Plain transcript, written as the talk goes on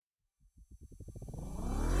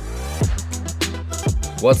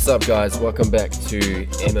What's up, guys? Welcome back to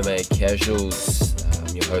MMA Casuals.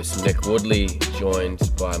 I'm your host, Nick Woodley,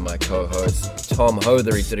 joined by my co-host, Tom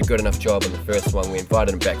Hoather. He did a good enough job on the first one. We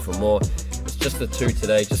invited him back for more. It's just the two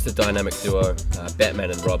today, just a dynamic duo,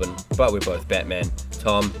 Batman and Robin, but we're both Batman.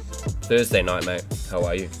 Tom, Thursday night, mate. How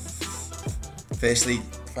are you? Firstly,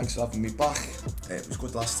 thanks for having me back. It was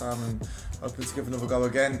good last time and hoping to give another go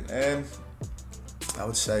again. I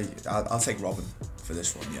would say I'll take Robin for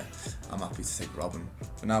this one, yeah. I'm happy to take Robin.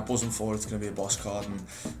 For now, buzzing for it's going to be a boss card and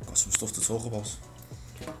got some stuff to talk about.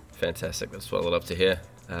 Fantastic, that's what I love to hear.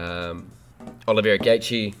 Oliveira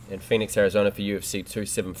Gaethje in Phoenix, Arizona for UFC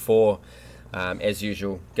 274. As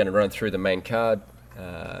usual, going to run through the main card,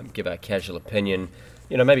 give our casual opinion,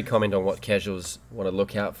 maybe comment on what casuals want to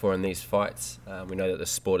look out for in these fights. We know that the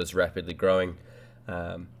sport is rapidly growing,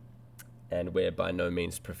 and we're by no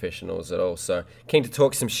means professionals at all. So keen to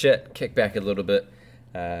talk some shit, kick back a little bit,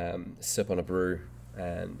 sip on a brew,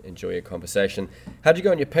 and enjoy a conversation. How'd you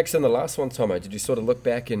go on your picks in the last one, Tomo? Did you sort of look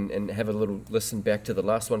back and have a little listen back to the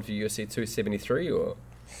last one for UFC 273, or?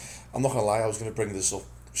 I'm not going to lie, I was going to bring this up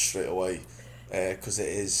straight away, because it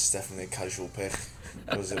is definitely a casual pick.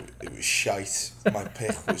 It was shite. My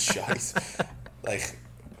pick was shite. Like,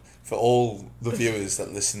 for all the viewers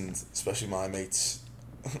that listened, especially my mates,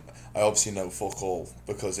 I obviously know fuck all,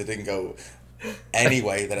 because it didn't go any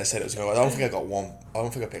way that I said it was going to go. I don't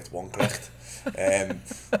think I picked one correct.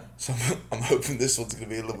 So I'm hoping this one's going to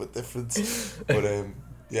be a little bit different. But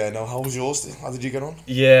how was yours? How did you get on?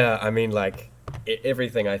 Yeah, I mean,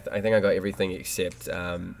 everything. I think I got everything except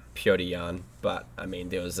Hooiyaa, but I mean,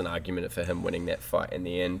 there was an argument for him winning that fight in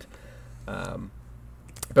the end.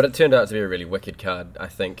 But it turned out to be a really wicked card. I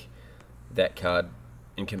think that card,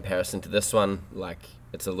 in comparison to this one,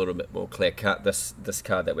 it's a little bit more clear cut. This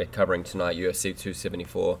card that we're covering tonight, UFC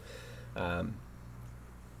 274,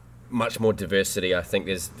 much more diversity. I think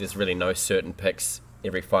there's really no certain picks.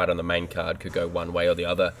 Every fight on the main card could go one way or the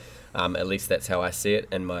other. At least that's how I see it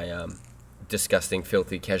in my disgusting,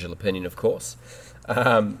 filthy, casual opinion, of course.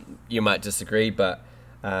 You might disagree, but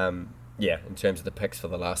in terms of the picks for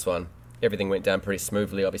the last one, everything went down pretty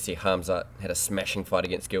smoothly. Obviously, Hamzat had a smashing fight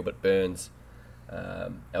against Gilbert Burns.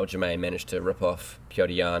 Aljamain managed to rip off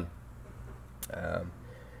Hooiyaa,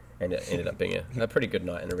 and it ended up being a pretty good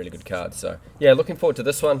night and a really good card. So, yeah, looking forward to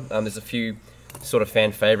this one. There's a few sort of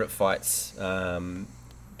fan favourite fights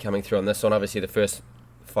coming through on this one. Obviously, the first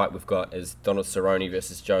fight we've got is Donald Cerrone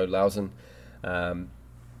versus Joe Lauzon.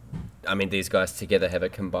 I mean, these guys together have a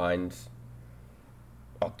combined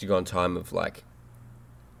octagon time of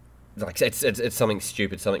it's something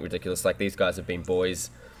stupid, something ridiculous. These guys have been boys.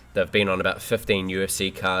 They've been on about 15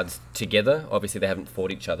 UFC cards together. Obviously, they haven't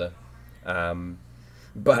fought each other.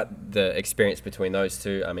 But the experience between those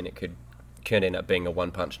two, I mean, it could end up being a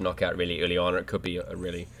one-punch knockout really early on, or it could be a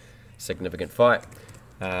really significant fight.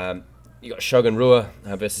 You got Shogun Rua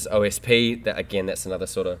versus OSP. That's another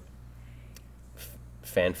sort of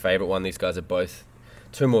fan favorite one. These guys are both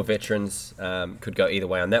two more veterans. Could go either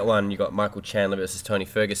way on that one. You got Michael Chandler versus Tony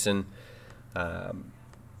Ferguson.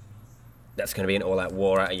 That's going to be an all-out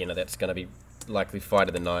war. That's going to be likely fight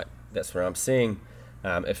of the night. That's where I'm seeing.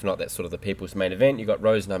 If not, that's sort of the people's main event. You got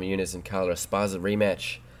Rose Namajunas and Carla Esparza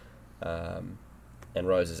rematch. And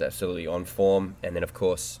Rose is absolutely on form. And then, of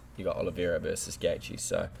course, you got Oliveira versus Gaethje.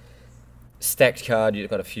 So, stacked card. You've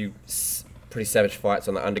got a few pretty savage fights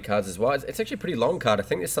on the undercards as well. It's actually a pretty long card. I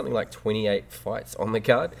think there's something like 28 fights on the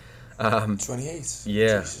card. 28?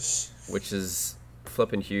 Yeah. Jesus. Which is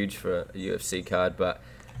flipping huge for a UFC card. But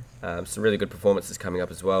some really good performances coming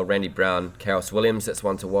up as well. Randy Brown, Chaos Williams, that's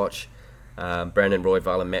one to watch. Brandon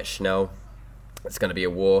Royval and Matt Schnell. It's going to be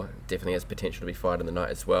a war. Definitely has potential to be fight of the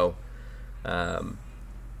night as well. And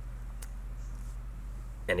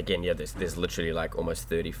again, there's literally almost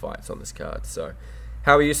 30 fights on this card. So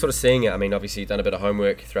how are you sort of seeing it? I mean, obviously you've done a bit of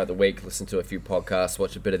homework throughout the week, listened to a few podcasts,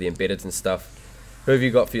 watched a bit of the embeddeds and stuff. Who have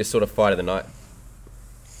you got for your sort of fight of the night?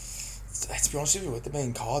 To be honest with you, with the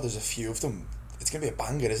main card, there's a few of them. It's going to be a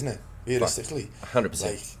banger, isn't it? Realistically.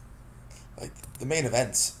 100%. The main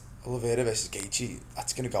event, Oliveira versus Gaethje,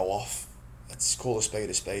 that's going to go off. Let's call a spade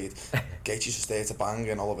a spade. Gaethje's just there to bang,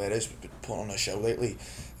 and Oliveira's been putting on a show lately.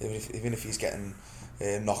 Even if he's getting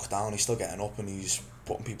knocked down, he's still getting up and he's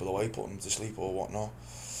putting people away, putting them to sleep or whatnot.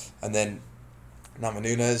 And then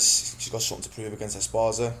Namajunas, she's got something to prove against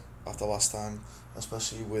Esparza after last time,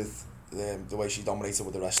 especially with the way she dominated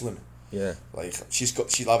with the wrestling. Yeah.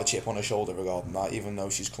 She'll have a chip on her shoulder regarding that, even though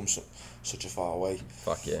she's come such a far way.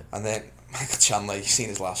 Fuck yeah. And then Michael Chandler, you've seen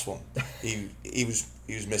his last one. He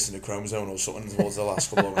was missing a chromosome or something towards the last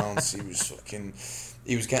couple of rounds. He was fucking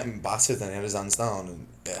he was getting battered and he had his hands down, and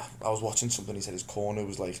yeah, I was watching something. He said his corner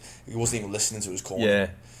was like, he wasn't even listening to his corner. Yeah.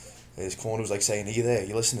 His corner was like saying, "Are you there? Are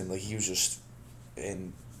you listening?" Like he was just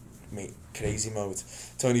in crazy mode.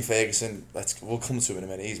 Tony Ferguson, we'll come to him in a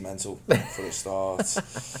minute. He's mental for a start.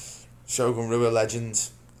 Shogun Rua legend.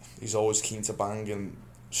 He's always keen to bang, and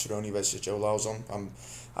Cerrone versus Joe Lauzon.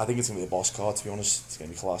 I think it's gonna be a boss card. To be honest, it's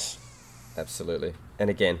gonna be class. Absolutely. And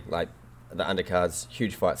again, like the undercards,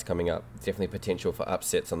 huge fights coming up. Definitely potential for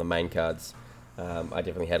upsets on the main cards. I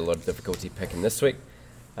definitely had a lot of difficulty picking this week.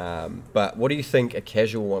 But what do you think a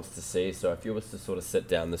casual wants to see? So if you was to sort of sit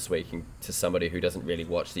down this week to somebody who doesn't really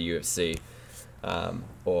watch the UFC,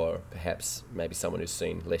 or perhaps maybe someone who's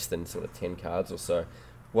seen less than sort of 10 cards or so,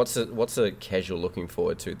 what's a casual looking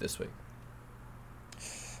forward to this week?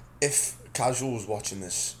 If casual was watching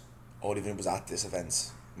this, or even was at this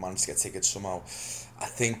event, managed to get tickets somehow, I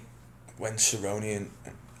think when Cerrone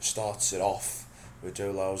starts it off with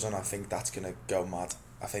Joe Lauzon, I think that's going to go mad.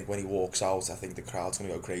 I think when he walks out, I think the crowd's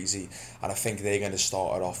going to go crazy, and I think they're going to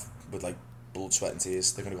start it off with like blood, sweat and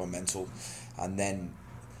tears. They're going to go mental, and then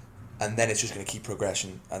it's just going to keep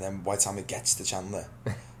progression, and then by the time it gets to Chandler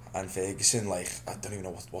and Ferguson, like, I don't even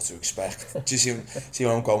know what to expect. Do you see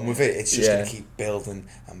where I'm going with it? It's just going to keep building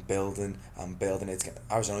and building and building.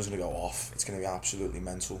 Arizona's going to go off. It's going to be absolutely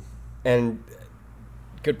mental. And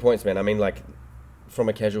good points, man. I mean, like, from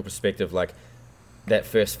a casual perspective, like, that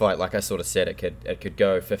first fight, like I sort of said, it could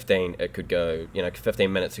go 15, it could go,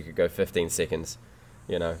 15 minutes, it could go 15 seconds.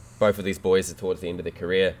 Both of these boys are towards the end of their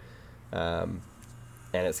career, and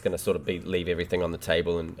it's going to sort of leave everything on the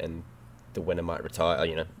table, and the winner might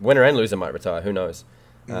retire. Winner and loser might retire. Who knows?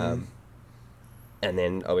 And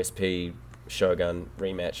then OSP Shogun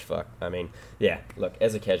rematch. Fuck. I mean, yeah. Look,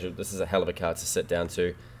 as a casual, this is a hell of a card to sit down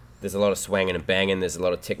to. There's a lot of swanging and banging. There's a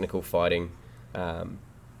lot of technical fighting.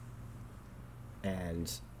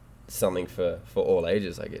 And something for all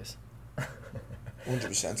ages, I guess.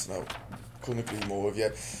 100%, no. Couldn't agree more with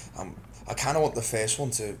you. I kind of want the first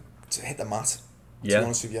one to hit the mat, to be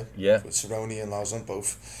honest with you. Yeah. With Cerrone and Lauzon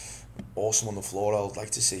both awesome on the floor. I would like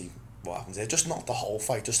to see what happens there. Just not the whole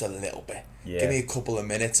fight, just a little bit. Yeah. Give me a couple of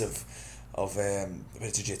minutes of a bit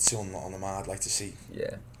of jiu-jitsu on the mat. I'd like to see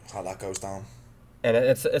how that goes down. And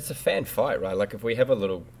it's a fan fight, right? Like, if we have a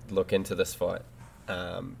little look into this fight,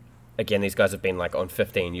 again, these guys have been like on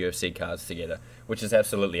 15 UFC cards together, which is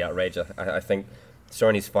absolutely outrageous. I think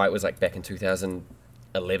Cerrone's fight was like back in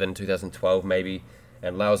 2011, 2012 maybe,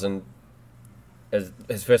 and Lauzon,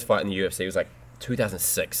 his first fight in the UFC was like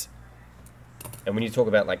 2006. And when you talk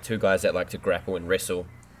about like two guys that like to grapple and wrestle,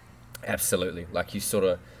 absolutely. Like,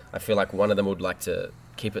 I feel like one of them would like to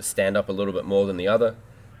keep it stand up a little bit more than the other.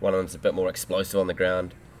 One of them's a bit more explosive on the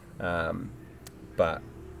ground, but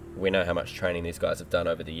we know how much training these guys have done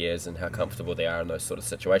over the years and how comfortable they are in those sort of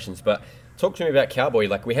situations. But talk to me about Cowboy.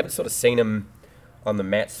 Like, we haven't sort of seen him on the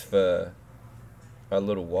mats for a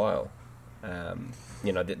little while.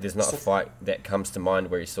 There's not a fight that comes to mind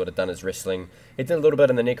where he's sort of done his wrestling. He did a little bit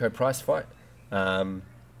in the Nico Price fight, and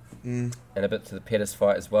a bit to the Pettis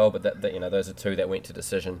fight as well. But that those are two that went to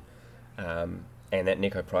decision. And that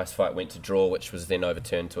Nico Price fight went to draw, which was then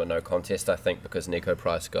overturned to a no contest, I think, because Nico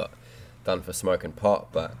Price got done for smoking pot.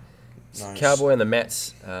 But nice. Cowboy on the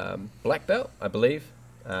mats, black belt, I believe.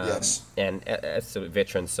 Yes. And absolute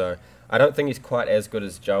veteran. So I don't think he's quite as good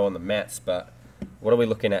as Joe on the mats, but what are we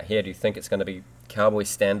looking at here? Do you think it's going to be Cowboy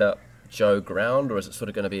stand-up, Joe ground, or is it sort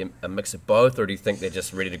of going to be a mix of both, or do you think they're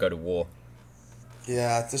just ready to go to war?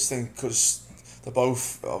 Yeah, I just think because they're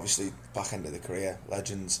both obviously back end of the career,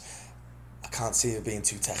 legends. I can't see it being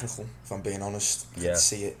too technical, if I'm being honest. I can't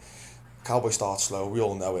see it. Cowboy starts slow, we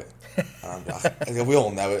all know it. And we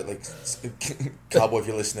all know it. Like, Cowboy, if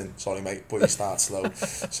you're listening, sorry mate, but you start slow.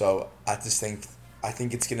 So I think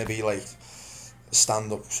it's gonna be like a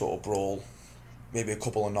stand-up sort of brawl, maybe a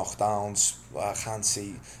couple of knockdowns. I can't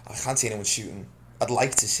see anyone shooting. I'd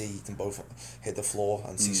like to see them both hit the floor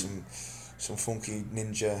and see some funky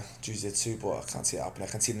ninja jiu-jitsu, but I can't see it happening.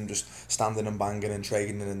 I can see them just standing and banging and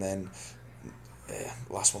trading, and then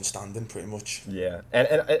last one standing, pretty much. Yeah, and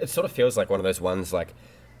it sort of feels like one of those ones, like,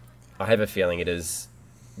 I have a feeling it is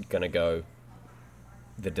going to go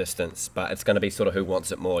the distance, but it's going to be sort of who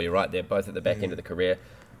wants it more. You're right, they're both at the back end of the career.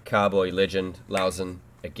 Cowboy, legend. Lauzon,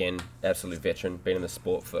 again, absolute veteran, been in the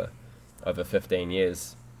sport for over 15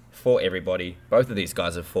 years. Fought everybody. Both of these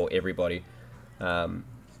guys have fought everybody. And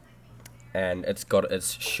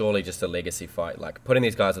it's surely just a legacy fight. Like, putting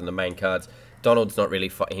these guys on the main cards, Donald's not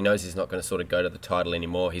really he knows he's not going to sort of go to the title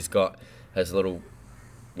anymore. He's got his little,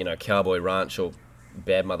 Cowboy Ranch or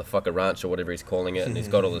Bad Motherfucker Ranch or whatever he's calling it, and he's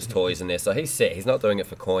got all his toys in there. So he's set. He's not doing it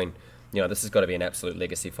for coin. this has got to be an absolute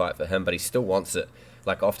legacy fight for him, but he still wants it.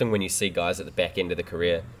 Like, often when you see guys at the back end of the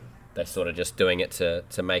career, they're sort of just doing it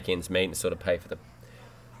to make ends meet and sort of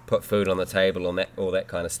put food on the table and all that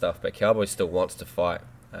kind of stuff. But Cowboy still wants to fight.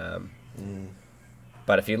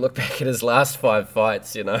 But if you look back at his last 5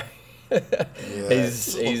 fights, yeah,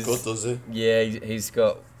 he's good, does he? Yeah, he's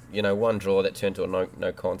got 1 draw that turned to a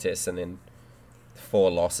no contest, and then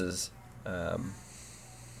 4 losses,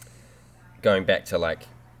 going back to like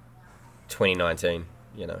 2019.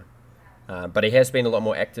 But he has been a lot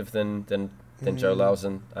more active than Joe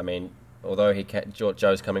Lauzon. I mean, although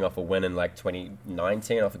Joe's coming off a win in like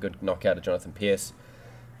 2019 off a good knockout of Jonathan Pierce.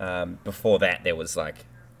 Before that, there was like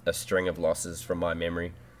a string of losses from my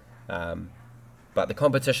memory. But the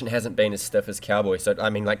competition hasn't been as stiff as Cowboy. So, I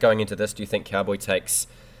mean, like, going into this, do you think Cowboy takes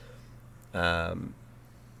sort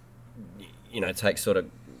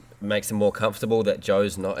of makes him more comfortable that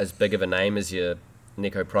Joe's not as big of a name as your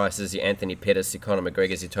Nico Prices, your Anthony Pettis, your Conor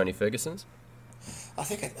McGregor's, your Tony Ferguson's? I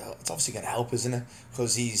think it's obviously going to help, isn't it?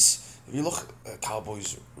 Because if you look at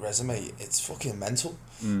Cowboy's resume, it's fucking mental.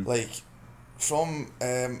 Like, from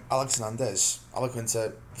Alex Hernandez, Alec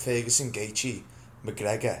Winter, Ferguson, Gaethje,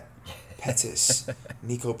 McGregor, Pettis,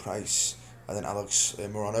 Nico Price, and then Alex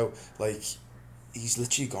Morano. Like, he's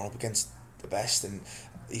literally gone up against the best, and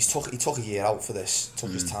he took a year out for this,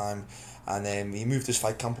 took his time, and he moved his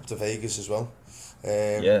fight camp up to Vegas as well.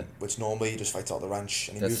 Which normally he just fights out the ranch,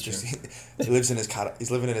 and he lives in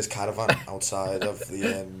he's living in his caravan outside of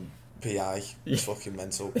the PI. It's fucking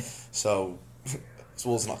mental. So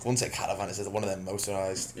Wolves not one say caravan, is one of them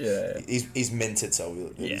motorized. Yeah. He's minted, so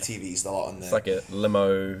TV's a lot on there. It's like a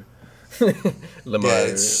limo. Boat.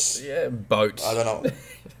 I don't know.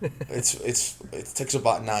 It takes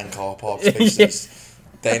about 9 car park spaces.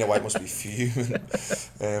 Dana White must be fuming.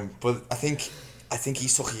 But I think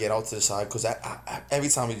he's took a year out to the side, because every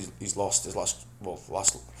time he's lost his last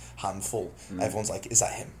handful, everyone's like, is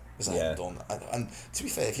that him? Is that him done? And to be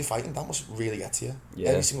fair, if you're fighting, that must really get to you.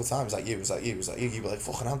 Every single time, is that you? You'd be like,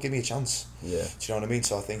 fucking hell, give me a chance. Yeah. Do you know what I mean?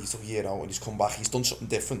 So I think he took a year out and he's come back. He's done something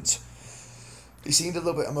different. He seemed a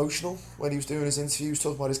little bit emotional when he was doing his interviews,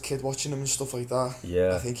 talking about his kid watching him and stuff like that.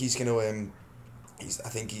 Yeah. I think he's gonna he's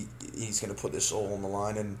gonna put this all on the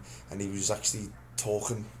line, and he was actually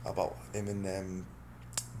talking about him and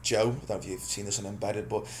Joe. I don't know if you've seen this on Embedded,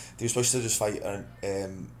 but they were supposed to just fight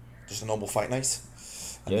just a normal fight night,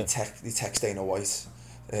 and he text Dana White,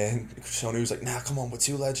 and Sony was like, nah, come on, we're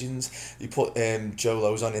 2 legends. He put Joe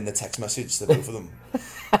Lauzon in the text message to both of them,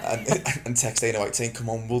 and text Dana White saying, come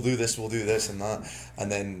on, we'll do this and that,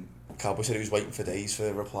 and then Cowboy said he was waiting for days for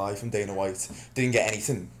a reply from Dana White, didn't get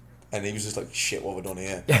anything, and he was just like, shit, what have we done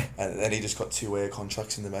here? And then he just got 2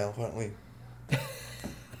 contracts in the mail, apparently.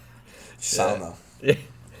 Sound though. Yeah.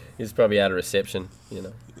 He's probably out of reception,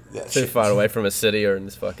 too far away from a city, or in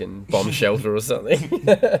this fucking bomb shelter or something.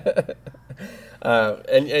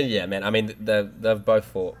 And yeah, man, I mean, they've both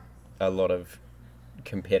fought a lot of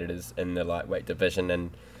competitors in the lightweight division,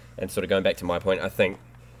 and sort of going back to my point, I think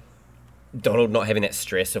Donald not having that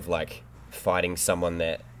stress of like fighting someone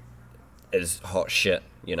that is hot shit,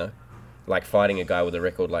 like fighting a guy with a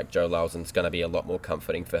record like Joe Lauzon's going to be a lot more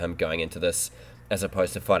comforting for him going into this, as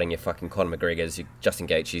opposed to fighting your fucking Conor McGregor's, your Justin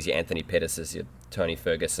Gaethje's, your Anthony Pettis', your Tony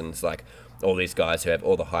Ferguson's, like all these guys who have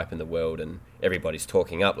all the hype in the world and everybody's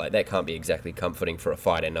talking up. Like, that can't be exactly comforting for a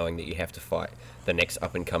fighter, knowing that you have to fight the next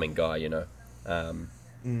up-and-coming guy,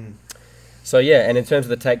 So, yeah, and in terms of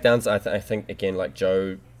the takedowns, I think, again, like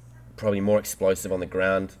Joe, probably more explosive on the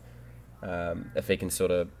ground. If he can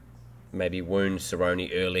sort of maybe wound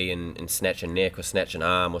Cerrone early and snatch a neck or snatch an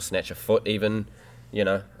arm or snatch a foot even,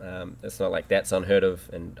 it's not like that's unheard of.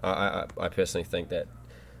 And I personally think that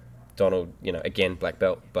Donald, again, black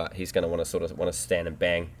belt, but he's going to want to stand and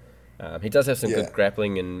bang. He does have some good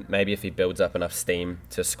grappling, and maybe if he builds up enough steam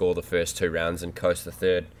to score the first 2 rounds and coast the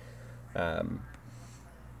third,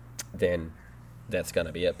 then that's going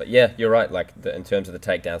to be it. But yeah, you're right. Like in terms of the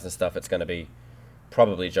takedowns and stuff, it's going to be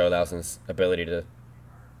probably Joe Lauzon's ability to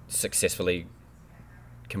successfully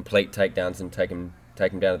complete takedowns and take him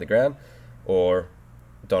down to the ground, or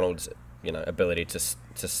Donald's ability to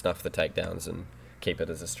snuff the takedowns and keep it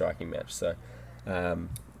as a striking match. So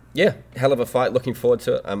yeah, hell of a fight. Looking forward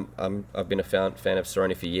to it. I've been a fan of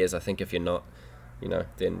Cerrone for years. I think if you're not,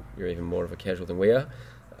 then you're even more of a casual than we are,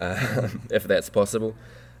 if that's possible.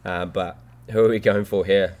 But who are we going for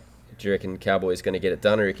here? Do you reckon Cowboy's going to get it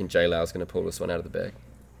done, or do you reckon J Lau's going to pull this one out of the bag?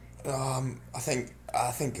 I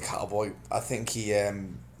think a Cowboy. I think he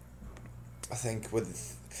I think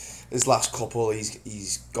with his last couple,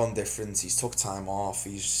 he's gone different. He's took time off.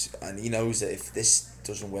 And he knows that if this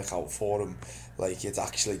doesn't work out for him, like, it's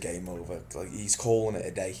actually game over. Like, he's calling it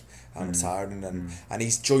a day and retiring. And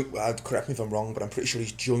he's joint. Correct me if I'm wrong, but I'm pretty sure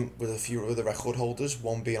he's joint with a few other record holders.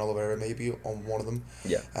 One being Oliveira, maybe on one of them.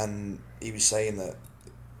 Yeah. And he was saying that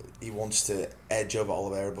he wants to edge over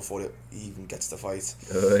Oliveira before he even gets the fight.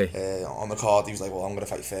 On the card, he was like, well, I'm going to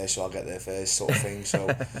fight first, so I'll get there first, sort of thing. So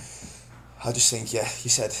I just think, yeah, he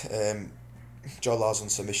said Joe Law's on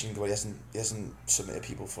submission, but he hasn't submitted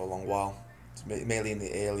people for a long while, mainly in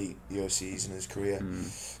the early UFCs in his career.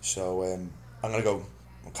 So I'm going to go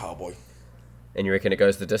Cowboy. And you reckon it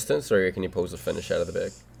goes the distance, or you reckon he pulls the finish out of the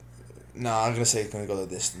bag? No, I'm going to say it's going to go the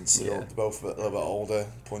distance. Yeah. They're both a little bit older,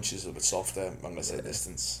 punches a little bit softer. I'm going to say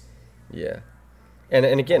distance. Yeah. And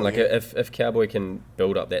again, like, if Cowboy can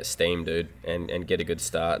build up that steam, dude, and get a good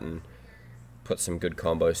start and put some good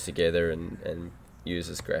combos together and use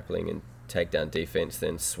his grappling and takedown defense,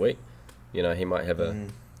 then sweet. You know, he might have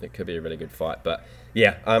it could be a really good fight. But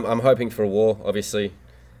yeah, I'm hoping for a war, obviously.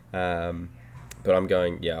 But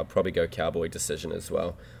I'll probably go Cowboy decision as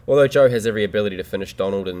well. Although Joe has every ability to finish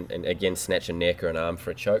Donald and again snatch a neck or an arm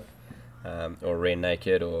for a choke, or rear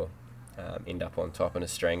naked, or end up on top in a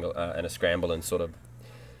scramble and sort of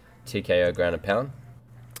TKO ground and pound.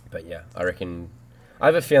 But yeah, I reckon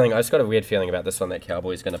I just got a weird feeling about this one that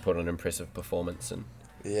Cowboy's going to put on an impressive performance. And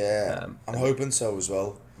yeah, I'm hoping so as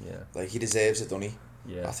well. Yeah, like, he deserves it, doesn't he?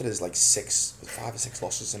 Yeah. After there's like 5 or 6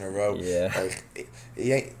 losses in a row. Yeah. Like,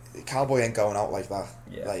 Cowboy ain't going out like that.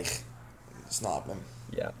 Yeah. Like, it's not happening.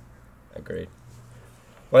 Yeah, agreed.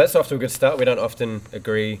 Well, that's off to a good start. We don't often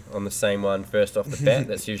agree on the same one first off the bat.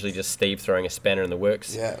 That's usually just Steve throwing a spanner in the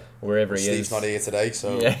works. Yeah. Wherever he Steve's is. not here today,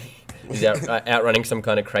 so... Yeah. He's outrunning some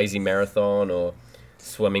kind of crazy marathon, or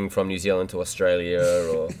swimming from New Zealand to Australia,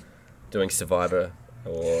 or doing Survivor,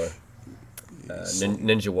 or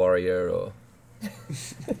Ninja Warrior, or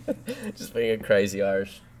just being a crazy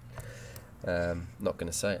Irish. Not going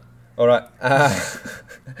to say it. All right.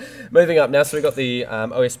 Moving up now. So we got the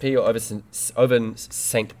OSP, or Oven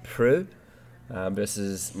St. Preux,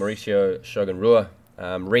 versus Mauricio Shogun Rua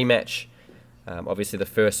rematch. Obviously, the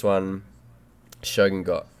first one, Shogun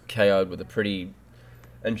got KO'd with a pretty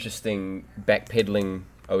interesting backpedaling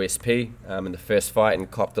OSP in the first fight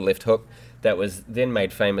and copped the left hook. That was then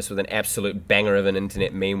made famous with an absolute banger of an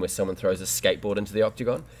internet meme where someone throws a skateboard into the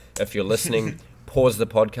octagon. If you're listening, pause the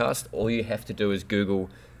podcast. All you have to do is Google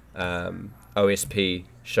OSP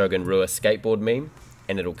Shogun Rua skateboard meme,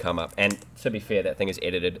 and it'll come up. And to be fair, that thing is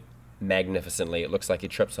edited magnificently. It looks like he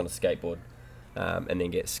trips on a skateboard and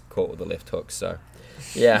then gets caught with the left hook. So,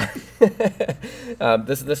 yeah.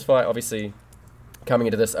 This fight, obviously, coming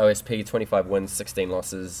into this, OSP, 25 wins, 16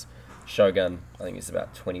 losses. Shogun, I think it's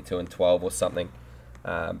about 22-12 or something.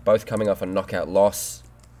 Both coming off a knockout loss.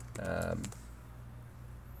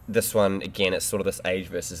 This one, again, it's sort of this age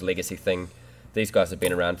versus legacy thing. These guys have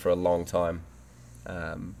been around for a long time.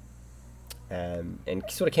 And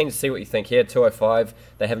sort of keen to see what you think here. 205,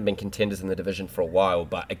 they haven't been contenders in the division for a while,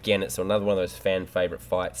 but again, it's another one of those fan favourite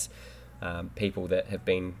fights. People that have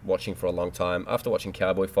been watching for a long time. After watching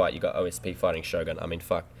Cowboy fight, you got OSP fighting Shogun. I mean,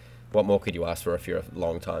 fuck, what more could you ask for if you're a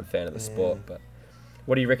long-time fan of the sport? But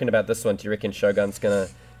what do you reckon about this one? Do you reckon Shogun's going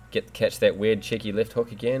to catch that weird, cheeky left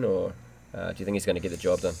hook again, or do you think he's going to get the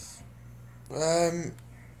job done? I'm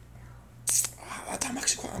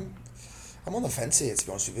on the fence here, to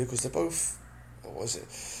be honest with you, because they're both... What was it?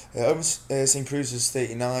 St. Preux is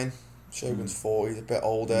 39, Shogun's 40, a bit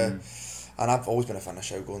older. And I've always been a fan of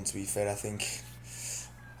Shogun, to be fair. I think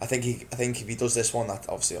if he does this one, that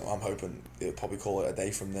obviously I'm hoping he'll probably call it a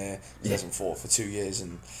day from there. He hasn't fought for 2 years,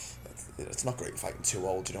 and it's not great fighting too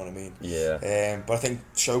old, you know what I mean? Yeah. But I think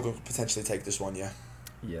Shogun could potentially take this one, yeah.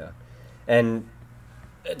 Yeah. And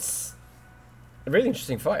it's a really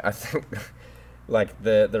interesting fight. I think like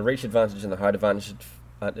the reach advantage and the height advantage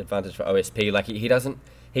for OSP, like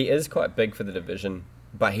he is quite big for the division,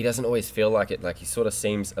 but he doesn't always feel like it. Like, he sort of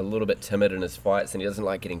seems a little bit timid in his fights, and he doesn't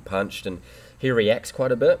like getting punched, and he reacts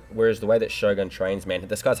quite a bit. Whereas the way that Shogun trains, man,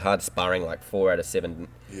 this guy's hard sparring like 4 out of 7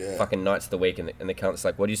 fucking nights of the week, and the count's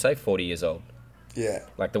like, what do you say, 40 years old? Yeah.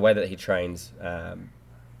 Like, the way that he trains like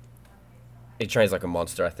a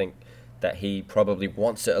monster. I think that he probably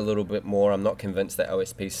wants it a little bit more. I'm not convinced that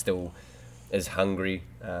OSP still is hungry,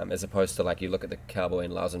 as opposed to, like, you look at the Cowboy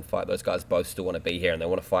and Lausen fight, those guys both still want to be here and they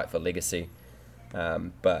want to fight for legacy.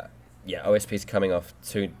 But yeah, OSP's coming off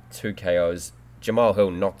two KOs. Jamal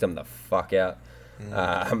Hill knocked him the fuck out,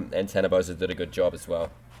 and Tanabosa did a good job as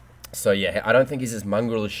well. So yeah, I don't think he's as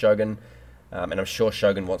mongrel as Shogun, and I'm sure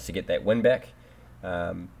Shogun wants to get that win back.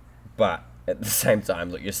 But at the same time,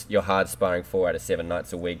 look, you're hard sparring 4 out of 7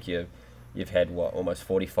 nights a week. You've had almost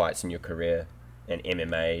 40 fights in your career in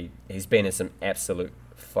MMA. He's been in some absolute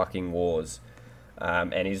fucking wars,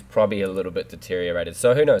 and he's probably a little bit deteriorated.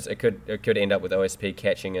 So who knows? It could end up with OSP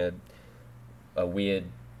catching a weird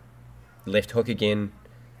left hook again,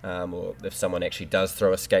 or if someone actually does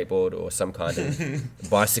throw a skateboard or some kind of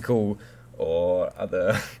bicycle or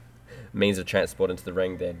other means of transport into the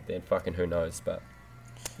ring, then fucking who knows. But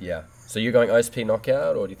yeah. So you're going OSP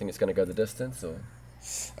knockout, or do you think it's going to go the distance? Or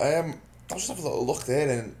I was just having a little look there,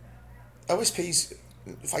 and OSP's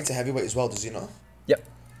fights a heavyweight as well, does he not? Yep.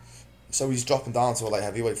 So he's dropping down to a light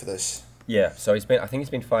heavyweight for this. Yeah. So I think he's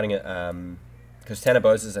been fighting at because Tanner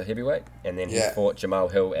Boza's a heavyweight, and then he fought Jamal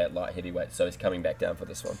Hill at light heavyweight. So he's coming back down for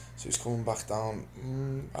this one. So he's coming back down.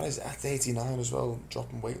 And he's at 89 as well,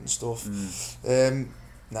 dropping weight and stuff.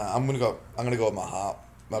 Nah, I'm gonna go with my heart.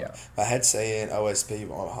 My head's saying OSP,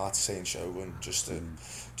 but my heart's saying Shogun. Just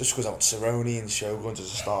because I want Cerrone and Shogun to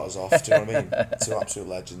start us off. Do you know what I mean? Two absolute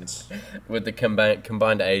legends. With the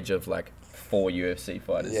combined age of like 4 UFC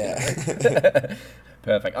fighters. Yeah.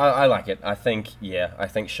 Perfect. I like it. I think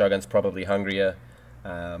Shogun's probably hungrier.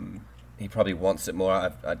 He probably wants it more.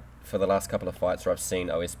 I for the last couple of fights where I've seen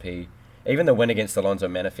OSP, even the win against Alonzo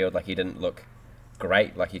Manifield, like he didn't look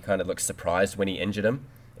great. Like he kind of looked surprised when he injured him,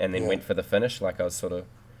 and then went for the finish. Like I was sort of,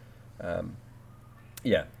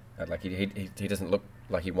 like he doesn't look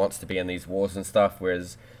like he wants to be in these wars and stuff.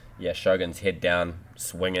 Whereas, Shogun's head down,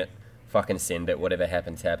 swing it, fucking send it. Whatever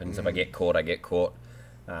happens, happens. If I get caught, I get caught.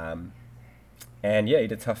 And he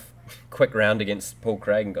did a tough, quick round against Paul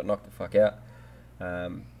Craig and got knocked the fuck out.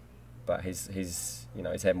 But he's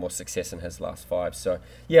had more success in his last 5. So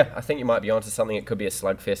I think you might be onto something. It could be a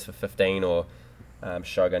slugfest for 15, or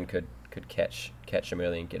Shogun could catch him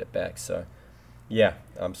early and get it back. So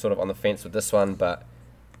I'm sort of on the fence with this one, but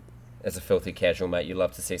as a filthy casual, mate, you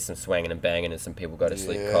love to see some swanging and banging and some people go to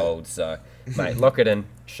sleep cold. So, mate, lock it in.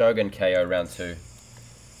 Shogun KO round 2.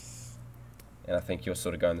 And I think you're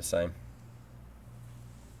sort of going the same.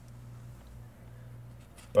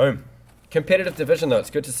 Boom. Competitive division, though. It's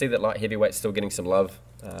good to see that light heavyweight's still getting some love.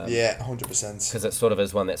 100%. Because it sort of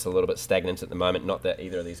is one that's a little bit stagnant at the moment. Not that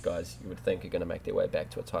either of these guys you would think are going to make their way back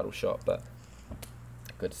to a title shot, but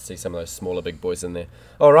good to see some of those smaller big boys in there.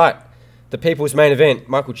 All right. The people's main event,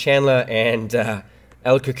 Michael Chandler and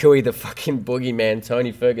El Kukui, the fucking boogeyman,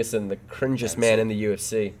 Tony Ferguson, the cringest man in the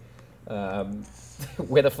UFC.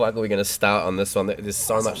 Where the fuck are we going to start on this one? There's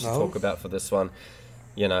so much to talk about for this one.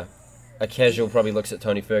 A casual probably looks at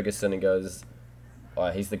Tony Ferguson and goes,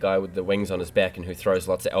 he's the guy with the wings on his back and who throws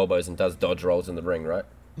lots of elbows and does dodge rolls in the ring, right?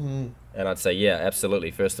 And I'd say,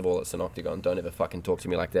 absolutely. First of all, it's an octagon. Don't ever fucking talk to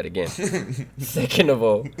me like that again. Second of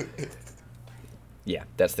all,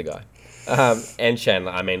 that's the guy. And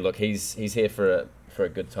Chandler, I mean, look, he's here for a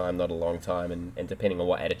good time, not a long time, and depending on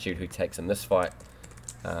what attitude who takes in this fight,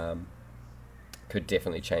 could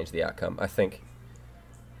definitely change the outcome. I think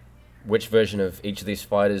which version of each of these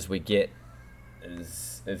fighters we get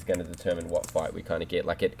is going to determine what fight we kind of get.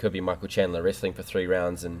 Like, it could be Michael Chandler wrestling for 3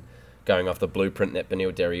 rounds and going off the blueprint that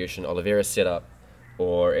Beneil Dariush and Oliveira set up,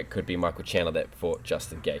 or it could be Michael Chandler that fought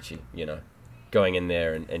Justin Gaethje, going in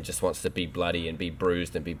there and just wants to be bloody and be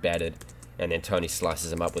bruised and be battered, and then Tony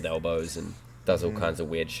slices him up with elbows and does all kinds of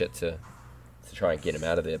weird shit to try and get him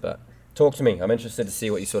out of there. But talk to me. I'm interested to see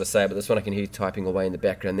what you sort of say about this one. I can hear you typing away in the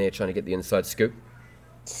background there, trying to get the inside scoop.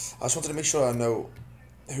 I just wanted to make sure I know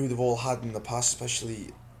who they've all had in the past, especially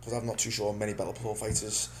because I'm not too sure many Bellator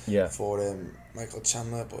fighters for Michael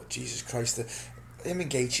Chandler, but Jesus Christ, him and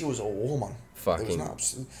Gaethje was a war, man.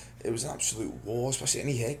 It was an absolute war, especially, and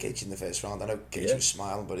he hit Gaethje in the first round. I know Gaethje was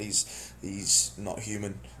smiling, but he's not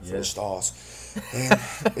human for a start.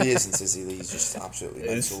 He isn't, is he? He's just absolutely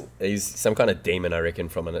mental. He's some kind of demon, I reckon,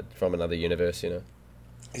 from another universe,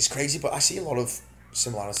 It's crazy, but I see a lot of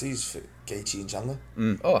similarities for Gaethje and Chandler.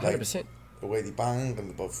 100%. Like, the way they bang, and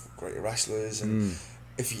they're both great wrestlers, and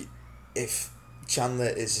if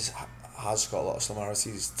Chandler has got a lot of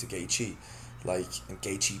similarities to Gaethje, and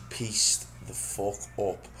Gaethje pieced the fuck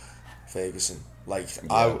up Ferguson.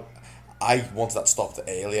 I wanted that stopped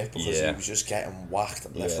earlier because he was just getting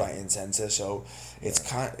whacked left, right, and centre. So it's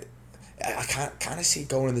I can't kind of see it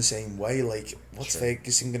going in the same way. Like, what's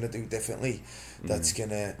Ferguson gonna do differently? That's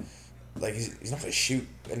gonna he's not gonna shoot,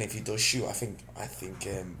 and if he does shoot, I think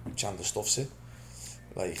Chandler stuffs it.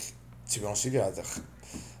 To be honest with you,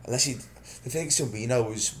 the Ferguson we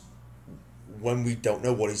know is when we don't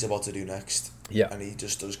know what he's about to do next. And he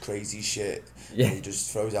just does crazy shit. And he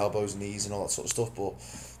just throws elbows, knees, and all that sort of stuff. But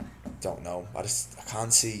don't know. I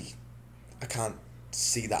can't see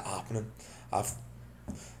that happening.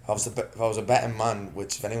 if I was a betting man,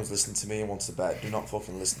 which if anyone's listening to me and wants to bet, do not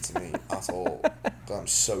fucking listen to me at all. 'Cause I'm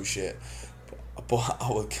so shit. But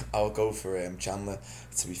I would go for Chandler.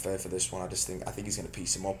 To be fair for this one, I think he's gonna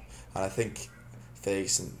piece him up, and I think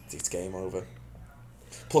Ferguson, it's game over.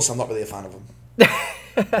 Plus, I'm not really a fan of him.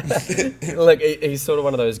 Look, he's sort of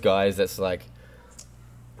one of those guys that's like,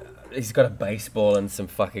 he's got a baseball and some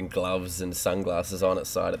fucking gloves and sunglasses on at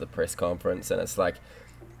side of the press conference, and it's like,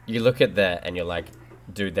 you look at that and you're like,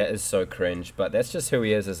 dude, that is so cringe, but that's just who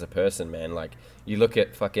he is as a person, man. Like, you look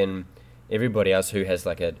at fucking everybody else who has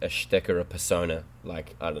like a shtick or a persona,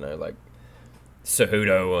 like, I don't know, like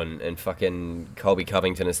Cejudo and fucking Colby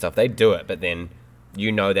Covington and stuff, they do it, but then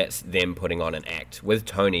you know that's them putting on an act. With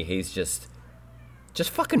Tony, he's just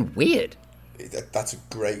fucking weird. That's a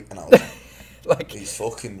great analogy. Like, he's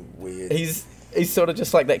fucking weird. He's sort of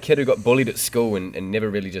just like that kid who got bullied at school and never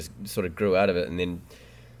really just sort of grew out of it, and then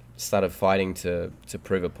started fighting to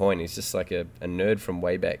prove a point. He's just like a nerd from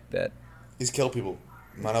way back that... He's killed people.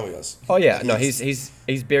 I know he has. Oh yeah, no,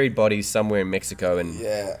 he's buried bodies somewhere in Mexico and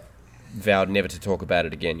vowed never to talk about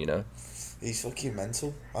it again, you know? He's fucking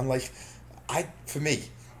mental. And like, for me,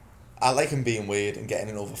 I like him being weird and getting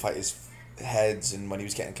in other fighters' heads, and when he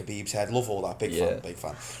was getting Khabib's head, love all that, big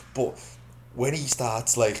fan. But when he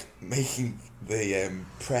starts like making the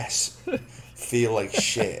press feel like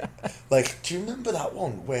shit, like, do you remember that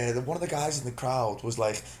one where one of the guys in the crowd was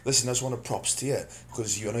like, listen, I just want to props to you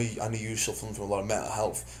because I know you're suffering from a lot of mental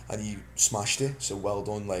health and you smashed it, so well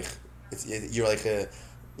done, like you're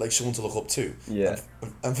like someone to look up to.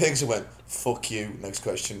 And Ferguson went, fuck you, next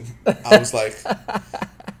question. I was like,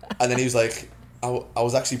 and then he was like, I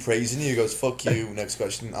was actually praising you. He goes, fuck you, next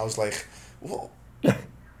question. I was like, what?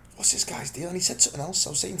 What's this guy's deal? And he said something else.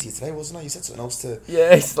 I was saying to you today, wasn't I? You said something else to...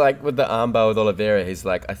 Yeah, it's like with the armbar with Oliveira. He's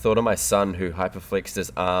like, I thought of my son who hyperflexed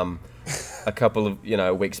his arm a couple of,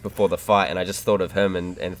 weeks before the fight, and I just thought of him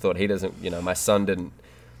and thought he doesn't, my son didn't,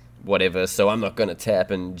 whatever, so I'm not going to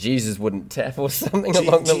tap, and Jesus wouldn't tap or something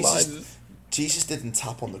along the lines. Jesus didn't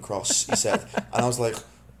tap on the cross, he said. And I was like,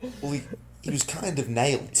 well, he was kind of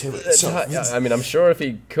nailed to it. So, I mean, I'm sure if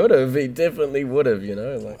he could have, he definitely would have,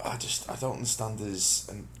 Like, I don't understand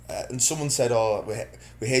his... And someone said, oh,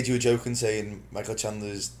 we heard you were joking saying Michael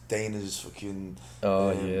Chandler's Dana's fucking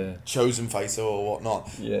chosen fighter or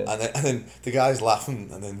whatnot. Yeah. And then the guy's laughing,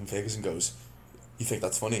 and then Ferguson goes, you think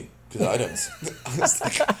that's funny? Because I don't. I was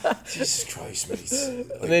like, Jesus Christ, mate.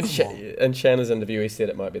 Like, and then in Chandler's interview, he said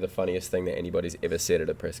it might be the funniest thing that anybody's ever said at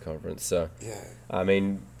a press conference. So, I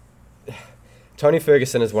mean, Tony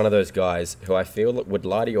Ferguson is one of those guys who I feel would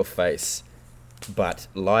lie to your face, but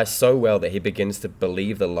lie so well that he begins to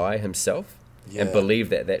believe the lie himself and believe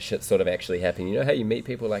that shit sort of actually happened. You know how you meet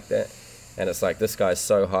people like that? And it's like, this guy's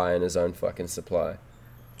so high in his own fucking supply.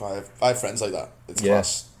 I have friends like that. It's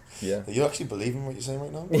class. Yeah. Are you actually believing what you're saying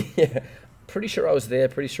right now? Yeah. Pretty sure I was there.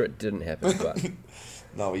 Pretty sure it didn't happen, but...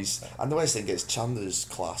 No, and the worst thing is Chandler's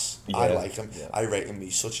class. I like him. Yeah. I rate him.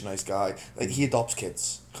 He's such a nice guy. Like, he adopts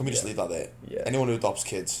kids. Can we just leave that there? Yeah. Anyone who adopts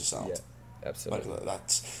kids is sound. Yeah, absolutely. Like,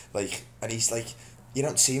 that's like, and he's like, you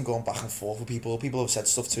don't see him going back and forth with people. People have said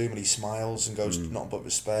stuff to him, and he smiles and goes, nothing but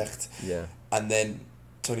respect. Yeah. And then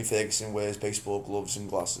Tony Ferguson wears baseball gloves and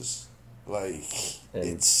glasses. Like,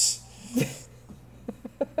 it's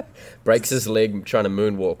breaks his leg trying to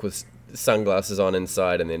moonwalk with sunglasses on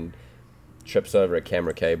inside, and then trips over a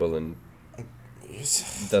camera cable and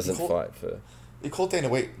doesn't fight for... He called Dana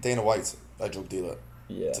White a drug dealer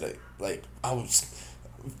today. Like, I was...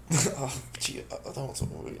 I don't want to...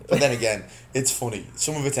 But then again, it's funny.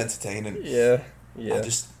 Some of it's entertaining. Yeah. I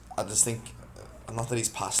just think... Not that he's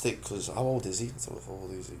past it, because how old is he? How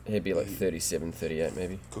old is he? He'd be like 37, 38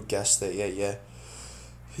 maybe. Good guess, 38, yeah.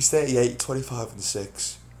 He's 38, 25 and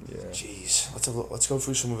 6. Yeah. Jeez. Let's have a look. Let's go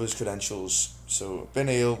through some of his credentials. So, Ben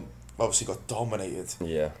Hale obviously got dominated.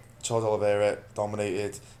 Yeah. Charles Oliveira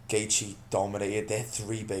dominated. Gaethje dominated. They're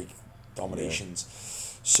three big dominations.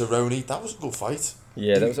 Cerrone, that was a good fight.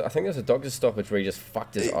 Yeah, I think there was a doctor's stoppage where he just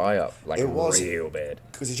fucked his eye up, like, it was real bad.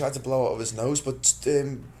 Because he tried to blow out of his nose, but...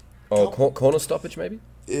 corner stoppage, maybe?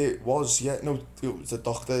 It was, yeah. No, it was the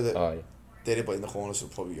doctor that did it, but in the corner, so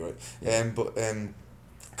probably you're right. Yeah. But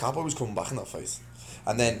Cowboy was coming back in that fight.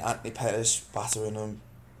 And then Anthony Pettis battering him.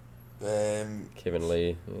 Kevin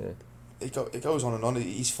Lee, yeah. It goes on and on.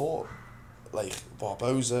 He's fought, like,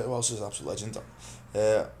 Barboza, who else is an absolute legend?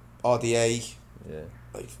 RDA. Yeah.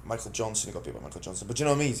 Like, Michael Johnson, he got beat by Michael Johnson. But you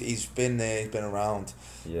know what I mean? He's been there, he's been around.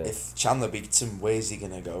 Yeah. If Chandler beats him, where's he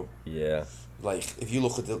going to go? Yeah. Like, if you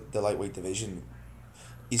look at the lightweight division,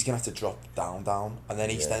 he's going to have to drop down. And then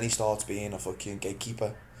he starts being a fucking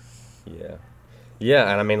gatekeeper. Yeah.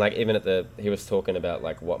 Yeah, and I mean, like, even he was talking about,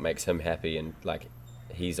 like, what makes him happy, and, like,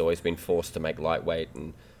 he's always been forced to make lightweight,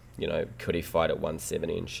 and, could he fight at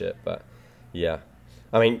 170 and shit, but, yeah.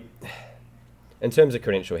 I mean, in terms of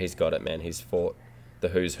credential, he's got it, man. He's fought the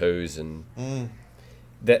who's who's, and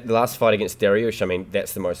the last fight against Dariush, I mean,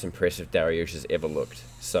 that's the most impressive Dariush has ever looked,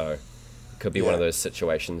 so it could be one of those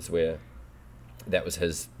situations where that was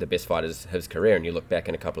the best fight of his career, and you look back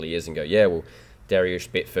in a couple of years and go, yeah, well,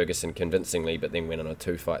 Dariush beat Ferguson convincingly, but then went on a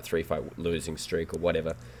 3-fight losing streak or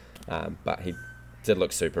whatever. But he did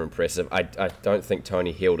look super impressive. I don't think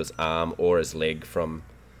Tony healed his arm or his leg from,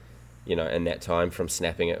 in that time, from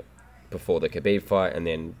snapping it before the Khabib fight, and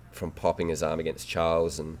then from popping his arm against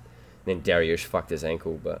Charles, and then Dariush fucked his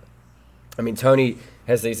ankle. But I mean, Tony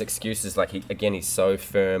has these excuses, like he's so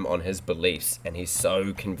firm on his beliefs, and he's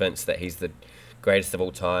so convinced that he's the greatest of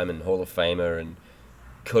all time and Hall of Famer and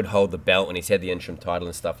could hold the belt, and he's had the interim title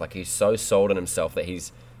and stuff. Like, he's so sold on himself that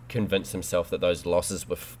he's convinced himself that those losses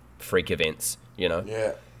were freak events,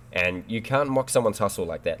 Yeah. And you can't mock someone's hustle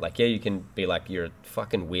like that. Like, yeah, you can be like, you're a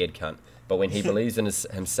fucking weird cunt, but when he believes in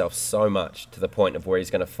himself so much to the point of where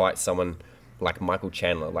he's going to fight someone like Michael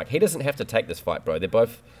Chandler, like, he doesn't have to take this fight, bro. They're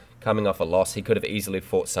both coming off a loss. He could have easily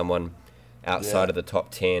fought someone outside of the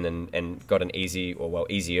top 10 and got an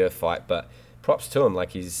easier fight, but props to him.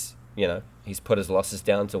 Like, he's put his losses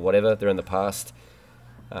down to whatever, they're in the past.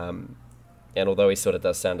 And although he sort of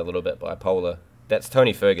does sound a little bit bipolar, that's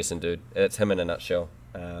Tony Ferguson, dude. It's him in a nutshell.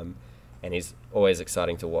 And he's always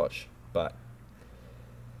exciting to watch. But,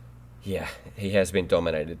 yeah, he has been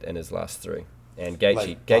dominated in his last three. And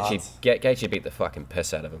Gaethje beat the fucking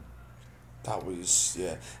piss out of him. That was,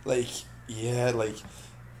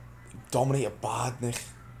 dominated bad, Nick.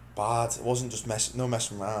 Bad. It wasn't just messing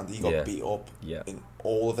around. He got beat up in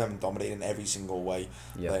all of them, dominating every single way.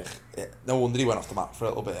 Yeah. No wonder he went off the mat for a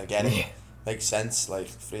little bit again. Yeah. Makes sense. Like,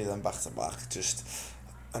 3 of them back to back. Just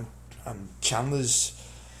and Chandler's,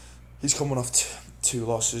 he's coming off 2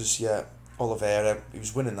 losses. Yeah, Oliveira, he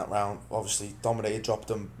was winning that round. Obviously, dominated, dropped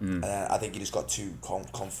him. I think he just got too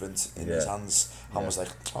confident in his hands and was like,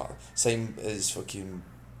 same as fucking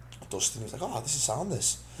Dustin. He was like, this is sound.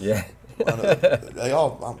 This. Yeah.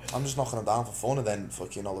 I'm just knocking him down for fun, and then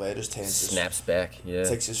fucking Oliveira just snaps back,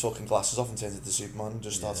 takes his fucking glasses off and turns into Superman and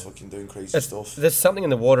just starts fucking doing crazy stuff. There's something in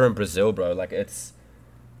the water in Brazil, bro. Like, it's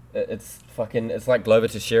like Glover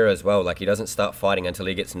Teixeira as well. Like, he doesn't start fighting until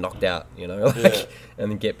he gets knocked out, and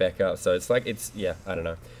then get back up. So it's like, I don't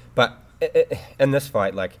know. But in this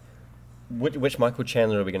fight, like, which Michael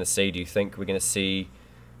Chandler are we going to see? Do you think we're going to see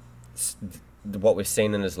what we've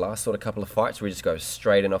seen in his last sort of couple of fights, where he just goes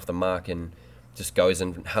straight in off the mark and just goes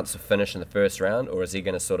and hunts a finish in the first round? Or is he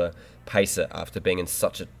going to sort of pace it after being in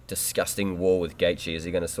such a disgusting war with Gaethje? Is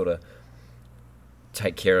he going to sort of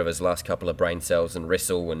take care of his last couple of brain cells and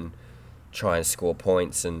wrestle and try and score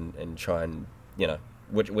points and try and,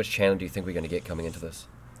 which Chandler do you think we're going to get coming into this?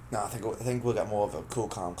 No, I think we'll get more of a cool,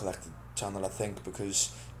 calm, collected Chandler, I think,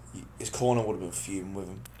 because his corner would have been fuming with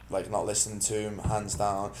him. Like, not listening to him, hands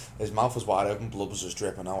down. His mouth was wide open, blood was just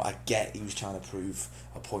dripping out. I get he was trying to prove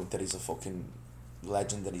a point that he's a fucking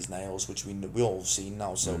legend in his nails, which we all seen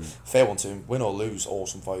now. So, fair one to him. Win or lose,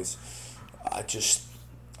 awesome fight. I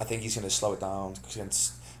think he's going to slow it down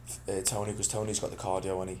against Tony, because Tony's got the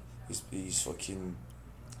cardio, and he's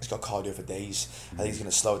got cardio for days. I think he's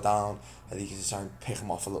going to slow it down. I think he's going to try and pick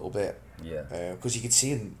him off a little bit. Yeah. Because you could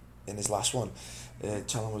see in his last one,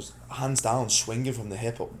 Chandler was hands down swinging from the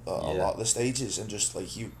hip a lot of the stages, and just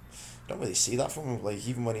like you don't really see that from him. Like,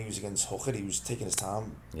 even when he was against Hooker, he was taking his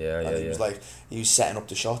time. He was setting up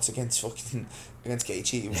the shots against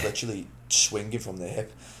Gaethje. He was literally swinging from the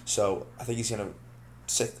hip. So I think he's gonna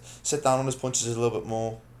sit down on his punches a little bit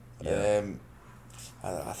more.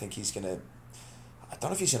 I think he's gonna. I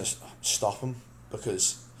don't know if he's gonna stop him,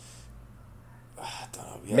 because I don't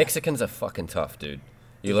know. Yeah. Mexicans are fucking tough, dude.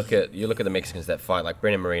 You look at the Mexicans that fight, like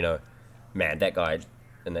Brennan Moreno, man, that guy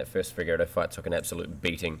in that first Figueiredo fight took an absolute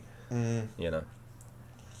beating. Agreed.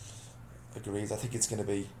 I think it's going to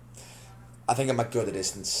be. I think it might go the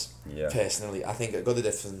distance. Yeah. Personally, I think it'll go the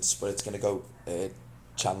distance, but it's going to go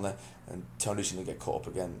Chandler, and Tony's going to get caught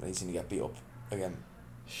up again, and he's going to get beat up again.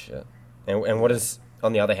 Shit. And what is,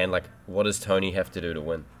 on the other hand, like, what does Tony have to do to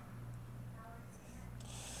win?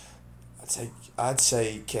 I'd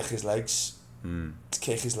say kick his legs.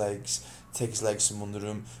 Kick his legs, take his legs from under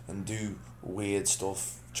him, and do weird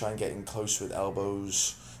stuff. Try and get in close with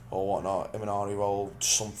elbows or whatnot. Imanari roll,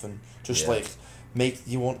 something. Just like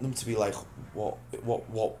you want them to be like,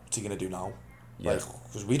 what's he gonna do now? Yeah. Like,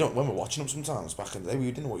 because we don't, when we're watching him sometimes back in the day, we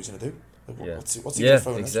didn't know what he was gonna do. Like, what's he gonna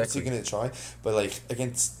throw next? What's he gonna try? But like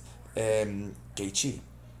against Gaethje,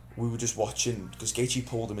 we were just watching because Gaethje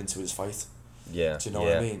pulled him into his fight. Yeah. Do you know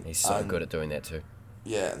what I mean? He's so good at doing that too.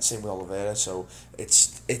 Yeah, and same with Oliveira. So I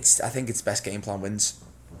think it's best game plan wins.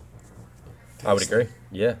 I would agree.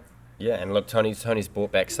 Yeah. And look, Tony's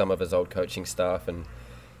brought back some of his old coaching staff, and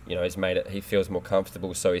he's made it. He feels more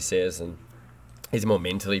comfortable, so he says, and he's more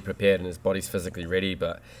mentally prepared, and his body's physically ready.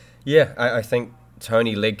 But yeah, I think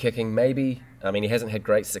Tony leg kicking maybe. I mean, he hasn't had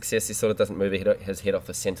great success. He sort of doesn't move his head off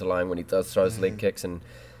the center line when he does throw his leg kicks, and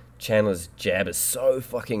Chandler's jab is so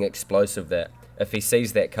fucking explosive that if he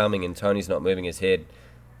sees that coming and Tony's not moving his head,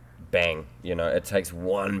 bang, it takes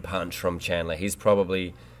one punch from Chandler. He's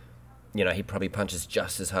probably, he probably punches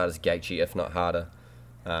just as hard as Gaethje, if not harder.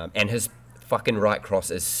 And his fucking right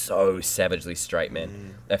cross is so savagely straight,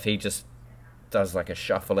 man. If he just does like a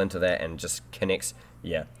shuffle into that and just connects,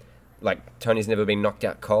 yeah. Like, Tony's never been knocked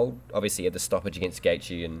out cold. Obviously, he had the stoppage against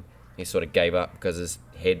Gaethje, and he sort of gave up because his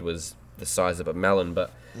head was the size of a melon.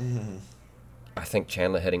 But I think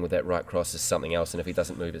Chandler hitting with that right cross is something else, and if he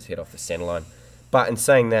doesn't move his head off the center line. But in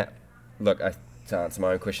saying that, look, to answer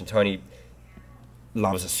my own question, Tony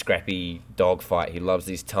loves a scrappy dogfight. He loves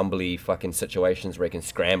these tumbly fucking situations where he can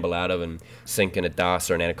scramble out of and sink in a Das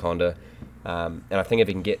or an anaconda. And I think if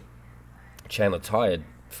he can get Chandler tired,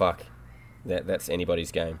 that's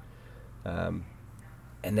anybody's game.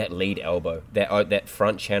 And that lead elbow, that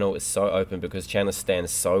front channel is so open because Chandler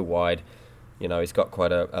stands so wide. He's got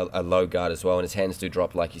quite a low guard as well, and his hands do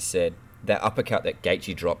drop, like you said. That uppercut that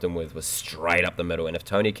Gaethje dropped him with was straight up the middle, and if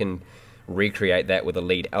Tony can recreate that with a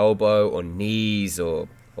lead elbow or knees or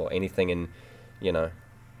anything, and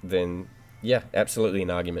then yeah, absolutely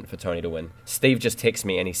an argument for Tony to win. Steve just texted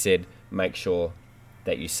me and he said, make sure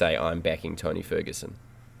that you say I'm backing Tony Ferguson.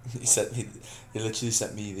 He literally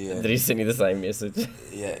sent me the... Did he send you the same message?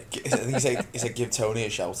 Yeah, I think he said give Tony a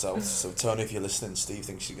shout out. So Tony, if you're listening, Steve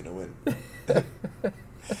thinks you're going to win.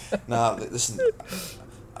 Nah, listen,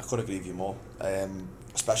 I couldn't agree with you more.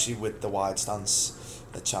 Especially with the wide stance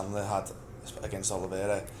that Chandler had against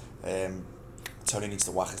Oliveira. Tony needs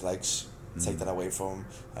to whack his legs, take that away from him,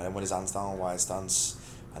 and then when his hands down, wide stance.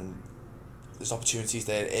 And there's opportunities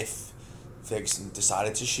there if Ferguson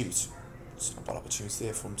decided to shoot. It's a bad opportunity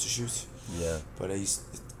there for him to shoot. Yeah. But he's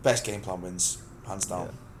best game plan wins, hands down.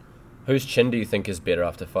 Yeah. Whose chin do you think is better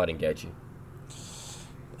after fighting Gaethje?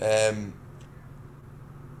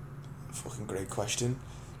 Fucking great question.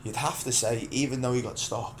 You'd have to say, even though he got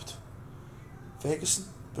stopped, Ferguson,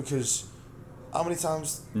 because how many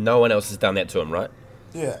times? No one else has done that to him, right?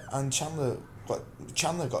 Yeah, and Chandler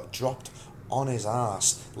got dropped on his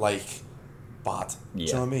ass like bad. Yeah.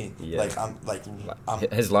 Do you know what I mean? Yeah.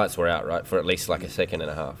 His lights were out, right, for at least like a second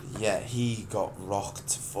and a half. Yeah, he got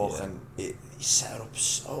rocked. He set up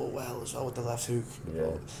so well as well with the left hook.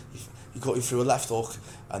 Yeah. He got you through a left hook,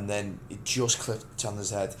 and then he just clipped Chandler's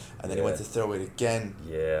head, and then he went to throw it again.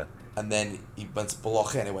 Yeah. And then he went to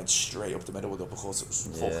block it, and it went straight up the middle with the uppercut. It was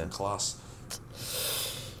fucking class.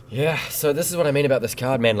 Yeah, so this is what I mean about this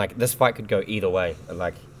card, man. Like, this fight could go either way.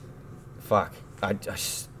 Like, fuck.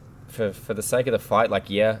 For the sake of the fight, like,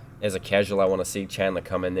 yeah, as a casual, I want to see Chandler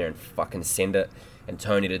come in there and fucking send it, and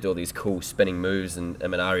Tony to do all these cool spinning moves and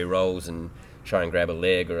Minari rolls and try and grab a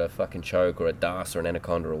leg or a fucking choke or a Das or an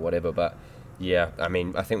anaconda or whatever. But yeah, I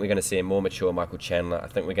mean, I think we're going to see a more mature Michael Chandler. I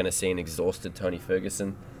think we're going to see an exhausted Tony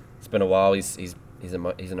Ferguson. It's been a while. He's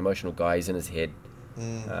an emotional guy. He's in his head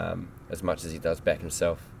as much as he does back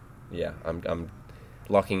himself. Yeah, I'm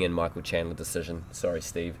locking in Michael Chandler decision. Sorry,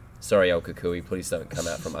 Steve. Sorry, El Kukui. Please don't come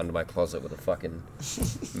out from under my closet with a fucking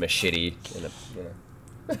machete.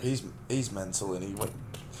 He's mental, and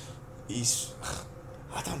he's.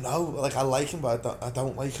 I don't know. Like, I like him, but I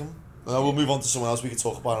don't like him. We'll move on to someone else. We could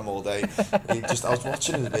talk about him all day. I was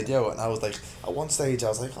watching his video, and I was like, at one stage, I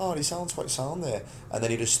was like, oh, he sounds quite sound there. And then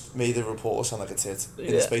he just made the reporter sound like a tit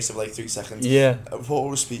in the space of like 3 seconds. Yeah. A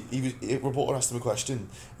reporter reporter asked him a question.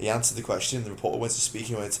 He answered the question. The reporter went to speak.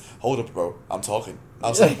 He went, hold up, bro, I'm talking. I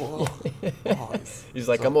was like, oh. He's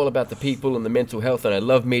like, I'm all about the people and the mental health, and I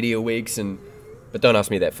love media weeks, but don't ask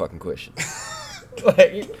me that fucking question.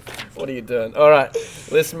 Like, what are you doing? All right,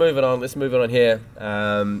 let's move it on here.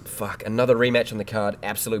 Another rematch on the card.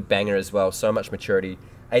 Absolute banger as well. So much maturity.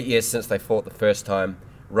 8 years since they fought the first time.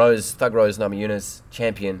 Thug Rose Namajunas,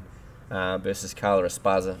 champion, versus Carla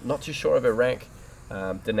Esparza. Not too sure of her rank.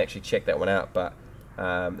 Didn't actually check that one out, but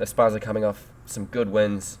Esparza coming off some good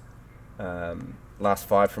wins. Last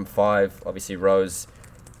 5 from 5. Obviously Rose,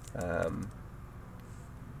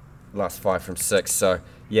 last 5 from 6. So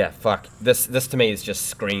yeah, fuck. This to me is just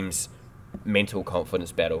screams mental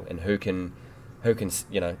confidence battle, and who can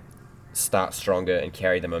start stronger and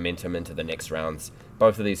carry the momentum into the next rounds.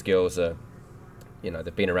 both of these girls are,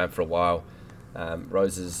 they've been around for a while.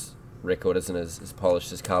 Rose's record isn't as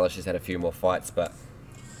polished as Carla. She's had a few more fights, but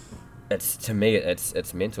to me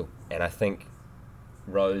it's mental. And I think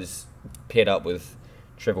Rose paired up with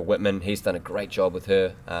Trevor Whitman. He's done a great job with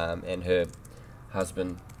her and her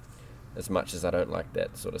husband. As much as I don't like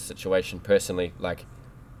that sort of situation personally, like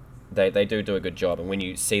they do a good job. And when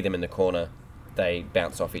you see them in the corner, they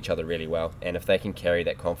bounce off each other really well. And if they can carry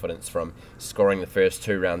that confidence from scoring the first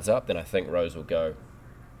 2 rounds up, then I think Rose will go,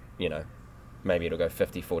 maybe it'll go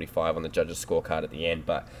 50-45 on the judges' scorecard at the end.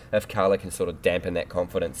 But if Carla can sort of dampen that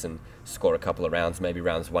confidence and score a couple of rounds, maybe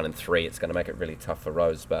rounds 1 and 3, it's going to make it really tough for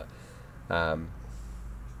Rose. But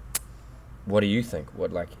what do you think?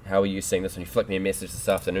 How are you seeing this when you flick me a message this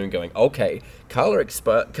afternoon going, okay, Carla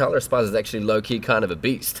Esparza is actually low-key kind of a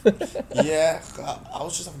beast? Yeah, I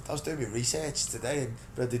was doing my research today and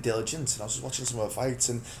bit of due diligence, and I was just watching some of her fights,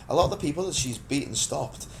 and a lot of the people that she's beaten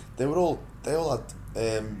stopped, they all had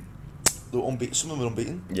they were unbeaten. Some of them were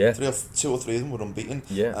unbeaten. Yeah. 2 or 3 of them were unbeaten.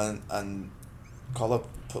 Yeah. And Carla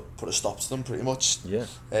put a stop to them pretty much. Yeah.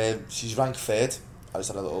 She's ranked 3rd. I just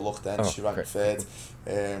had a little look then. Oh, she ranked great.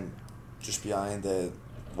 3rd. Just behind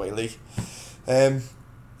Whaley. And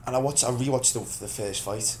I rewatched the first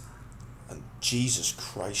fight, and Jesus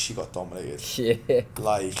Christ, she got dominated. Yeah.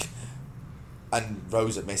 And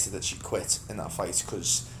Rose admitted that she quit in that fight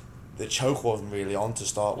because the choke wasn't really on to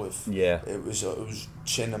start with. Yeah. It was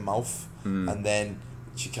chin and mouth, and then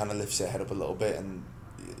she kind of lifts her head up a little bit, and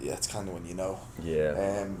yeah, it's kind of when you know.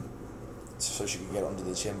 Yeah. So she can get under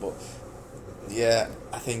the chin, but yeah,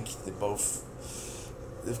 I think they've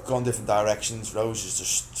gone different directions. Rose has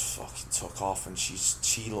just fucking took off, and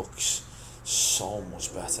she looks so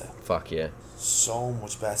much better. Fuck yeah. So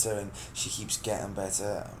much better, and she keeps getting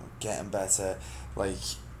better. Like,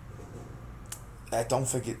 don't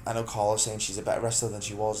forget, I know Carla's saying she's a better wrestler than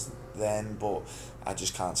she was then, but I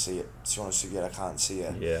just can't see it. To be honest with you, I can't see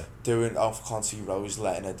her I can't see Rose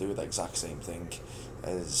letting her do the exact same thing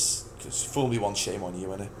because fool me once, shame on you,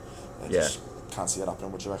 innit? I just can't see it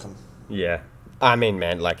happening. What do you reckon? Yeah. I mean,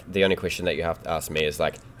 man, the only question that you have to ask me is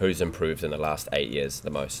who's improved in the last 8 years the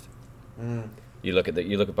most. You look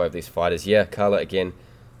at both these fighters. Yeah, Carla again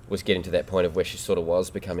was getting to that point of where she sort of was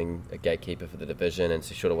becoming a gatekeeper for the division, and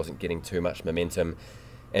she sort of wasn't getting too much momentum.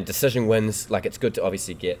 And decision wins, it's good to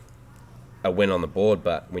obviously get a win on the board,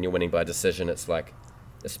 but when you're winning by decision, it's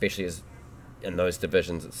especially as in those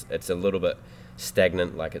divisions, it's a little bit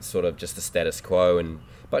stagnant. It's sort of just the status quo.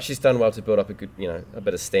 But she's done well to build up a good, a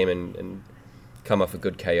bit of steam and come off a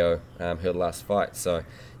good KO her last fight. So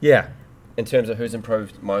yeah, in terms of who's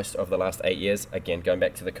improved most of the last 8 years, again going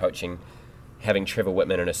back to the coaching, having Trevor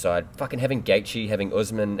Whitman on her side, fucking having Gaethje, having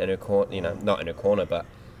Usman in her corner, not in her corner, but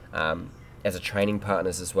as a training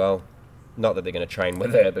partners as well. Not that they're going to train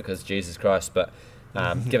with her because Jesus Christ, but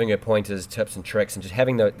giving her pointers, tips and tricks, and just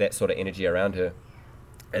having that sort of energy around her,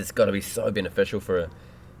 it's got to be so beneficial for her.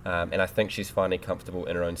 And I think she's finally comfortable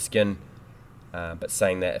in her own skin. But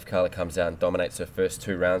saying that, if Carla comes out and dominates her first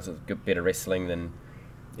 2 rounds with good, better wrestling, then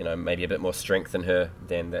maybe a bit more strength in her,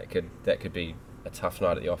 then that could be a tough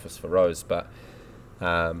night at the office for Rose. But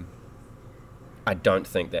I don't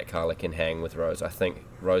think that Carla can hang with Rose. I think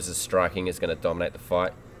Rose's striking is going to dominate the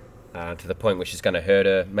fight to the point where she's going to hurt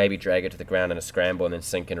her, maybe drag her to the ground in a scramble, and then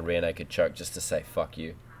sink in a rear naked choke just to say fuck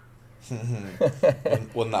you.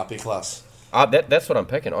 Wouldn't that be class? That's what I'm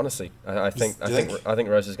picking, honestly. I think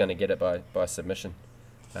Rose is going to get it by submission.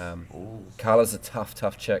 Carla's a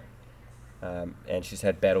tough chick, and she's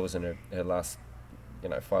had battles in her last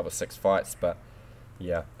 5 or 6 fights. But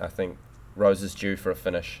yeah, I think Rose is due for a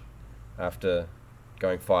finish after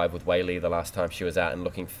going 5 with Whaley the last time she was out and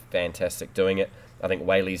looking fantastic doing it. I think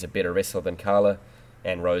Whaley's a better wrestler than Carla,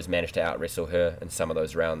 and Rose managed to out wrestle her in some of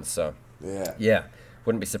those rounds. So yeah,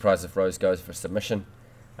 wouldn't be surprised if Rose goes for submission.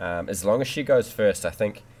 As long as she goes first, I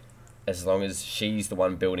think, as long as she's the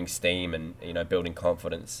one building steam and building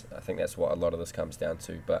confidence, I think that's what a lot of this comes down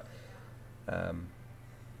to. But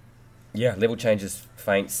level changes,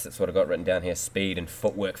 feints, that's what I got written down here, speed and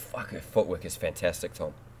footwork. Fuck, her footwork is fantastic,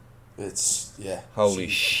 Tom. It's holy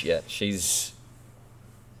shit, she's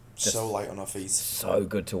so light on her feet, so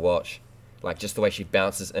good to watch. Just the way she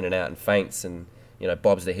bounces in and out and feints and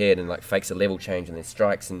bobs the head and fakes a level change and then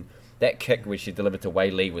strikes. And that kick which she delivered to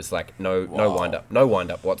Wei Lee was no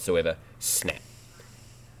wind up whatsoever. Snap.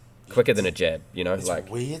 Quicker than a jab, It's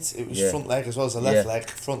weird. It was front leg as well as the left leg,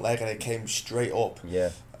 front leg, and it came straight up.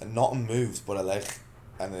 Yeah. And nothing moved but a leg,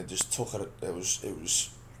 and it just took it. It was.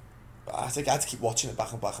 I think I had to keep watching it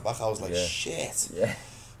back and back and back. I was like, shit. Yeah.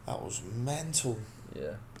 That was mental.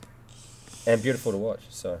 Yeah. And beautiful to watch.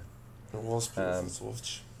 So. It was beautiful to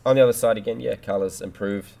watch. On the other side again, yeah, Carla's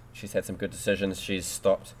improved. She's had some good decisions. She's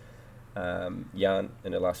stopped Jan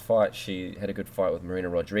in her last fight. She had a good fight with Marina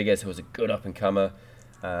Rodriguez, who was a good up-and-comer.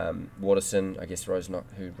 Waterson, I guess, Rose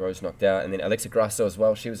knocked out. And then Alexa Grasso as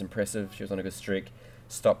well. She was impressive. She was on a good streak.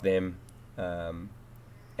 Stopped them.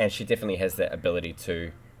 And she definitely has that ability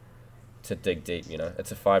to dig deep, you know.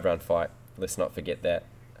 It's a 5-round fight. Let's not forget that.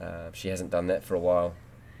 She hasn't done that for a while.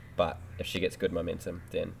 But if she gets good momentum,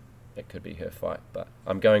 then it could be her fight. But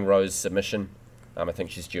I'm going Rose submission. I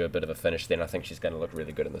think she's due a bit of a finish then. I think she's going to look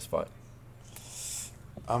really good in this fight.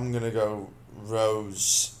 I'm going to go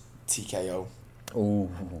Rose TKO.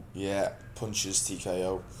 Ooh. Yeah, punches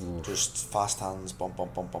TKO. Ooh. Just fast hands, bum, bum,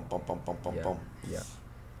 bum, bum, bum, bum, bum, bum, bum. Yeah.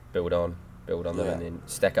 Build on them, and then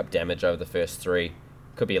stack up damage over the first 3.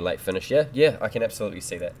 Could be a late finish. Yeah, I can absolutely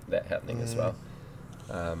see that happening as well.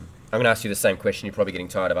 I'm going to ask you the same question. You're probably getting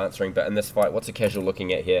tired of answering, but in this fight, what's a casual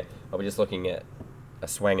looking at here? Are we just looking at a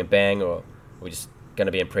swang and bang, or are we just going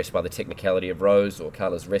to be impressed by the technicality of Rose or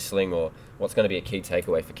Carla's wrestling, or what's going to be a key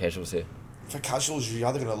takeaway for casuals here? For casuals, you're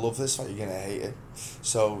either going to love this fight or you're going to hate it.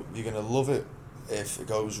 So you're going to love it if it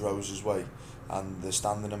goes Rose's way and they're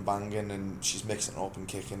standing and banging and she's mixing up and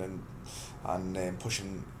kicking and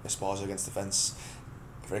pushing Esparza against the fence.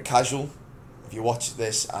 For a casual, if you watch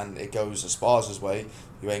this and it goes Esparza's way,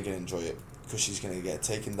 you ain't going to enjoy it, because she's going to get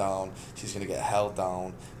taken down, she's going to get held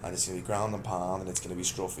down, and it's going to be ground and pound, and it's going to be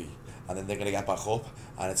scruffy. And then they're going to get back up,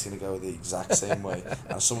 and it's going to go the exact same way.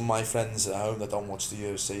 And some of my friends at home that don't watch the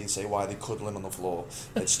UFC say, why are they cuddling on the floor?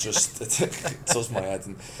 It's just, it does my head.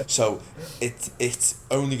 And so it's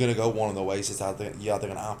only going to go one of the ways. It's either you're either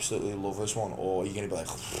going to absolutely love this one, or you're going to be like,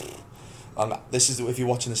 and this is, if you're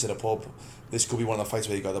watching this in a pub, this could be one of the fights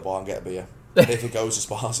where you go to the bar and get a beer, if it goes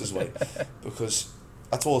Esparza's way. Because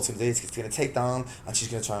that's all it's going to do. It's going to take down, and she's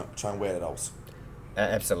going to try and wear it out.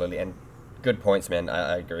 Absolutely. And good points, man.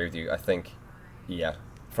 I agree with you. I think,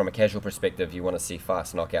 from a casual perspective, you want to see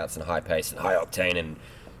fast knockouts and high pace and high octane and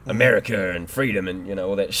America and freedom and,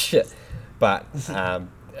 all that shit. But do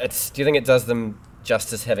you think it does them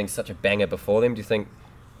justice having such a banger before them? Do you think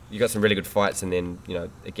you got some really good fights, and then,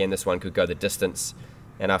 again, this one could go the distance?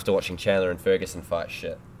 And after watching Chandler and Ferguson fight,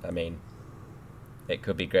 it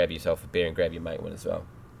could be grab yourself a beer and grab your mate one as well.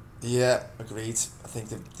 Yeah, agreed. I think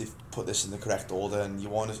they've put this in the correct order, and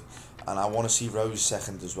I want to see Rose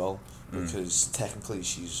second as well, because technically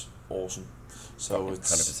she's awesome. So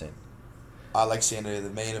 100%. I like seeing her in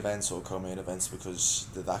the main events or co-main events, because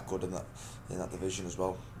they're that good in that division as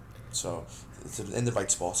well. So it's in the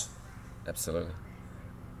right spot. Absolutely.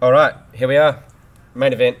 All right, here we are.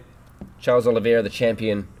 Main event. Charles Oliveira, the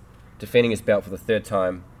champion, defending his belt for the second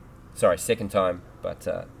time,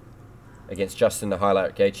 but against Justin the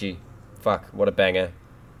Highlight Gaethje. Fuck, what a banger.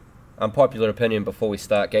 Unpopular opinion before we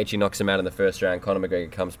start, Gaethje knocks him out in the first round. Conor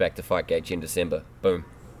McGregor comes back to fight Gaethje in December. Boom.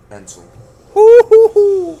 Mental.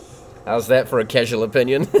 How's that for a casual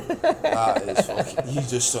opinion? That is fucking... You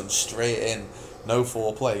just done straight in, no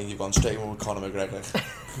foreplay, and you've gone straight in with Conor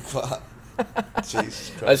McGregor. Jesus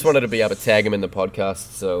Christ. I just wanted to be able to tag him in the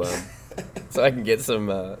podcast, so I can get some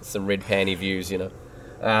red panty views,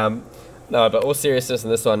 No, but all seriousness in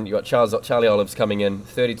this one, you got Charlie Olives coming in,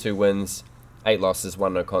 32 wins, 8 losses,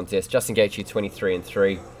 1 no contest. Justin Gaethje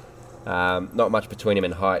 23-3. Not much between him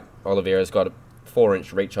in height. Oliveira's got a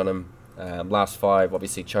 4-inch reach on him. Last 5,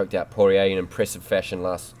 obviously choked out Poirier in impressive fashion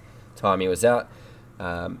last time he was out.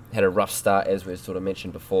 Had a rough start, as we sort of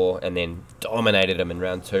mentioned before, and then dominated him in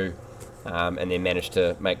round 2. And then managed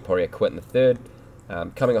to make Poirier quit in the 3rd.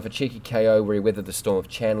 Coming off a cheeky KO where he weathered the storm of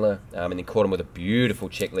Chandler, and then caught him with a beautiful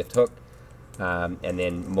check left hook, and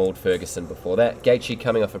then mauled Ferguson before that. Gaethje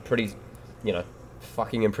coming off a pretty,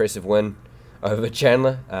 fucking impressive win over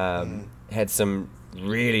Chandler. Had some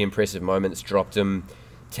really impressive moments, dropped him,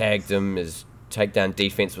 tagged him, his takedown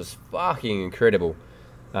defense was fucking incredible.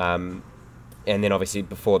 And then obviously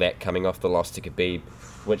before that, coming off the loss to Khabib,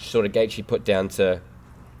 which sort of Gaethje put down to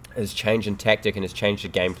his change in tactic and his change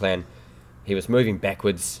of game plan. He was moving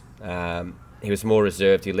backwards. He was more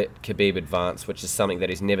reserved. He let Khabib advance, which is something that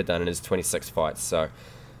he's never done in his 26 fights. So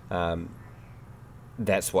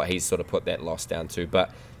that's what he's sort of put that loss down to.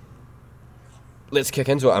 But let's kick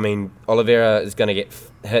into it. I mean, Oliveira is going to get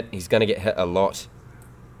hit. He's going to get hit a lot.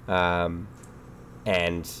 And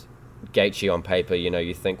Gaethje on paper,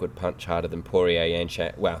 you think would punch harder than Poirier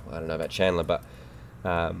and well, I don't know about Chandler, but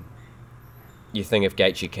you think if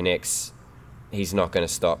Gaethje connects, he's not going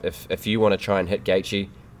to stop. If you want to try and hit Gaethje,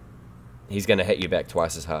 he's going to hit you back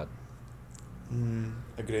twice as hard.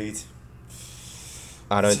 Agreed.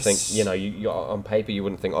 I don't think, you on paper, you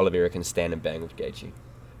wouldn't think Oliveira can stand and bang with Gaethje.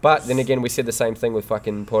 But then again, we said the same thing with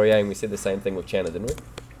fucking Poirier, and we said the same thing with Chandler, didn't we?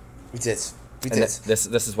 We did.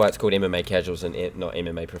 This is why it's called MMA Casuals and not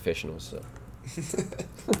MMA Professionals. So.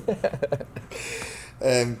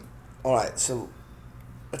 All right, so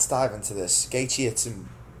let's dive into this. Gaethje hits him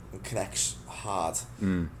and connects hard.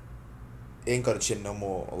 Mm. He ain't got a chin no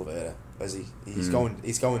more, Oliveira, is he? He's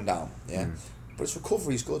going down, yeah. But his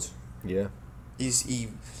recovery's good. Yeah. He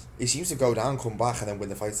seems to go down, come back, and then win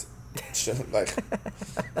the fight. Like,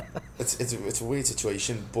 it's a weird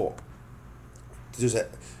situation, but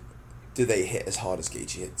do they hit as hard as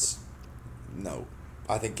Gaethje hits? No.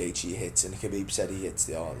 I think Gaethje hits, and Khabib said he hits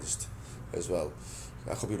the hardest as well.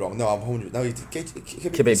 I could be wrong. No, I'm 100. No,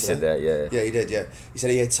 Khabib said that, yeah. Yeah, he did, yeah. He said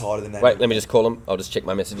he hits harder than Wait, let me just call him. I'll just check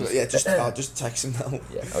my messages. Yeah, I'll just text him now.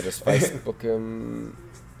 Yeah, I'll just Facebook him.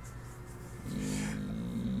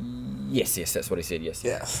 Yes, that's what he said, yes.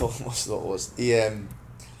 Yeah, I thought it was.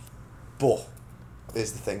 But,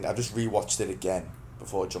 here's the thing. I just rewatched it again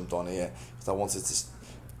before I jumped on here. Because I wanted to...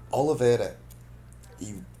 Oliveira,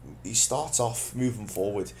 he starts off moving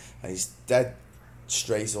forward, and he's dead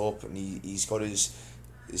straight up, and he's got his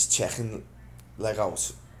checking leg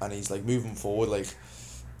out, and he's like moving forward, like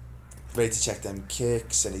ready to check them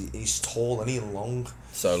kicks, and he's tall and he's long.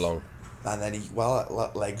 So long. And then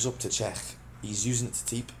legs up to check, he's using it to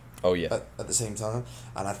teep. Oh yeah. At the same time,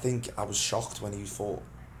 and I think I was shocked when he fought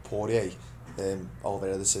Poirier,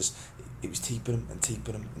 Oliveira. This is he was teeping him and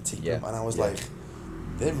teeping him and teeping him, and I was like,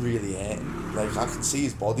 they're really hurting. Like I can see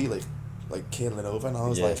his body like killing over, and I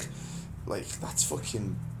was like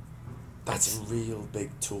that's a real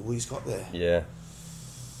big tool he's got there. Yeah.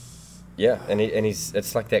 Yeah, and he's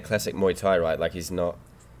it's like that classic Muay Thai, right? Like he's not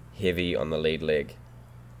heavy on the lead leg.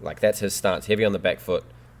 Like that's his stance, heavy on the back foot,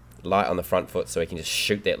 light on the front foot, so he can just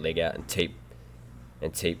shoot that leg out and teep,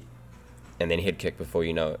 and then head kick before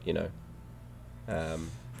you know it,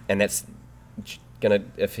 and that's gonna,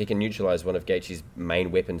 if he can neutralize one of Gaethje's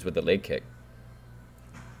main weapons with the leg kick,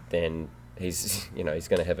 then he's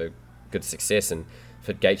gonna have a good success. And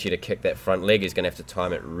for Gaethje to kick that front leg, he's gonna have to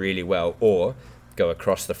time it really well, or go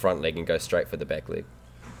across the front leg and go straight for the back leg.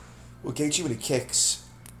 Well, Gaethje, when he kicks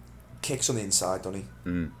on the inside, doesn't he?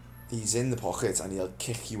 Mm. He's in the pocket and he'll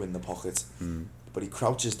kick you in the pocket. Mm. But he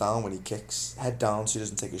crouches down when he kicks, head down, so he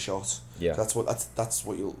doesn't take a shot. Yeah. That's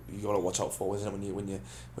what you gotta watch out for, isn't it? When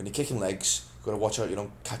you're kicking legs, you gotta watch out you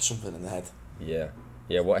don't catch something in the head. Yeah.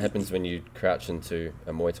 Yeah. What happens when you crouch into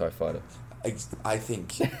a Muay Thai fighter? I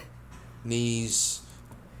think knees,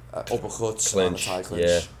 uppercuts, clinch. and a Thai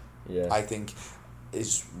clinch. Yeah. I think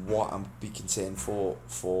is what I'm be concerned for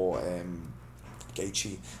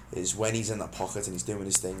Gaethje, is when he's in that pocket and he's doing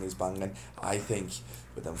his thing, he's banging. I think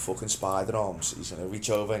with them fucking spider arms, he's gonna reach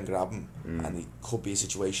over and grab him, and it could be a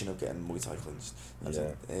situation of getting Muay Thai clinched.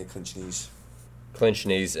 Clinch knees. Clinch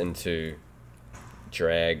knees into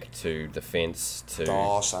drag to defense to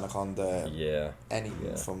Darce, anaconda. Yeah.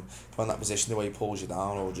 Anything from that position, the way he pulls you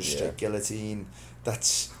down, or just straight guillotine.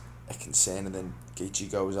 That's a concern. And then Gaethje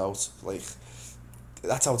goes out like.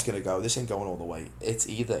 That's how it's going to go. This ain't going all the way. It's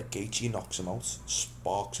either Gaethje knocks him out,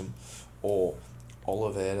 sparks him, or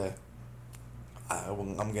Oliveira,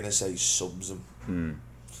 I'm going to say subs him.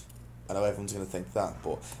 I know everyone's going to think that,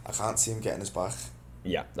 but I can't see him getting his back.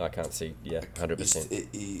 Yeah, I can't see. Yeah,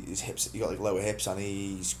 100%. His hips, he got like lower hips, and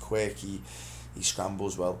he's quick, he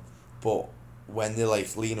scrambles well. But when they're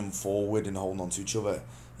like leaning forward and holding on to each other,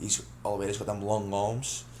 Oliveira's got them long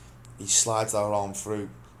arms. He slides that arm through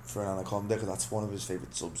for an anaconda, because that's one of his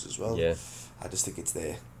favourite subs as well. Yeah. I just think it's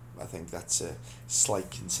there. I think that's a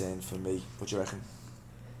slight concern for me. What do you reckon?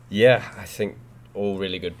 Yeah, I think all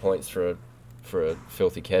really good points for a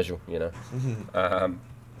filthy casual, you know.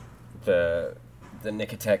 The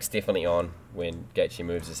neck attack's definitely on when Gaethje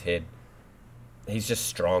moves his head. He's just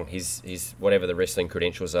strong. He's whatever the wrestling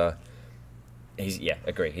credentials are.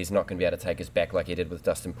 Agree. He's not going to be able to take his back like he did with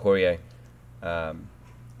Dustin Poirier.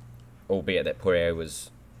 Albeit that Poirier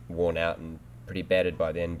was worn out and pretty battered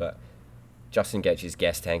by then, but Justin Gaethje's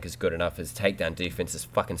gas tank is good enough. His takedown defense is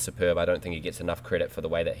fucking superb. I don't think he gets enough credit for the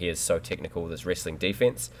way that he is so technical with his wrestling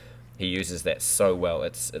defense. He uses that so well.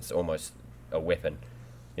 It's almost a weapon,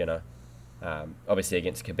 you know. Obviously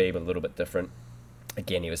against Khabib a little bit different.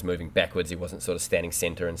 Again, he was moving backwards. He wasn't sort of standing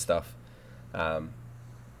center and stuff. But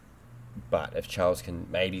if Charles can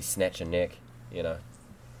maybe snatch a neck, you know,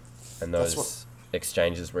 and those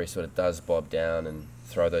exchanges where he sort of does bob down and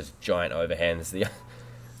throw those giant overhands. The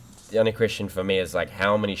only question for me is like,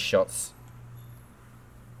 how many shots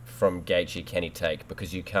from Gaethje can he take?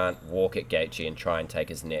 Because you can't walk at Gaethje and try and take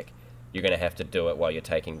his neck. You're going to have to do it while you're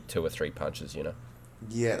taking 2 or 3 punches, you know?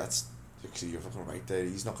 Yeah, that's actually, you're fucking right there.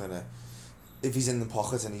 He's not going to... if he's in the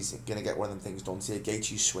pocket and he's going to get one of them things done to you,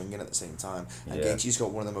 Gaethje's swinging at the same time. And Gaethje's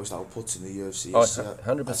got one of the most outputs in the UFC. Oh,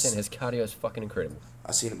 100%. His cardio is fucking incredible.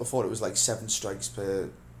 I've seen it before. It was like 7 strikes per...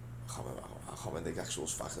 I can't remember the actual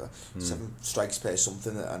factor. 7 strikes per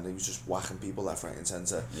something, and he was just whacking people left, right and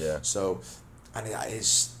centre. Yeah. So... And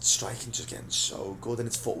his striking just getting so good, and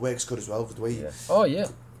his footwork's good as well. The way Oh, yeah.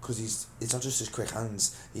 Because it's not just his quick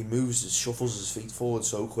hands. He moves, shuffles his feet forward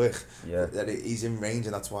so quick that he's in range,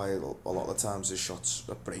 and that's why a lot of the times his shots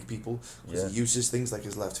break people. Because he uses things like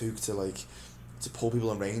his left hook to pull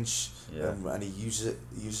people in range, and he uses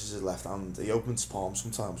his left hand. He opens his palm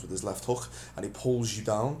sometimes with his left hook, and he pulls you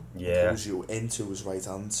down, pulls you into his right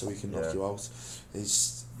hand so he can knock you out.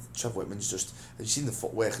 Trevor Whitman's just... Have you seen the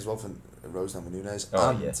footwork as well from Rose Namajunas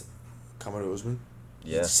and Cameron Usman?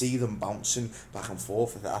 You see them bouncing back and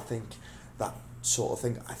forth. I think that sort of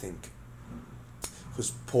thing,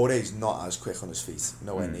 because Poirier's not as quick on his feet,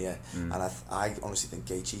 nowhere near, and I honestly think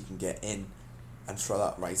Gaethje can get in and throw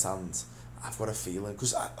that right hand. I've got a feeling,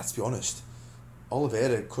 because let's be honest,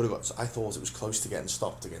 Oliveira could have got... I thought it was close to getting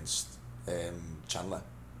stopped against Chandler.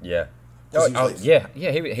 Yeah.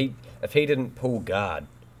 He if he didn't pull guard,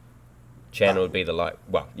 Chandler would be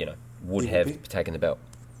would have taken the belt.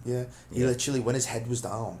 Yeah, he literally, when his head was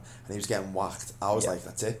down and he was getting whacked, I was like,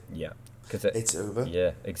 that's it. Yeah. It's over.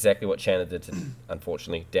 Yeah, exactly what Chandler did to,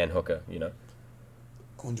 unfortunately, Dan Hooker,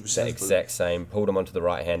 100%. That exact same, pulled him onto the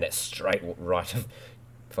right hand, that straight right of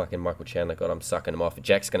fucking Michael Chandler. God, I'm sucking him off.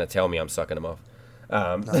 Jack's going to tell me I'm sucking him off.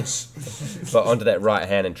 Nice. But onto that right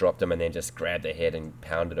hand and dropped him, and then just grabbed the head and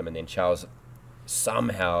pounded him, and then Charles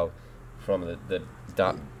somehow, from the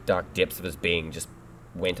dark depths of his being, just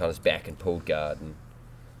went on his back and pulled guard. And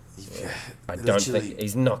I don't think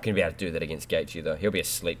he's not going to be able to do that against Gaethje, though. He'll be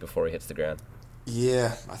asleep before he hits the ground.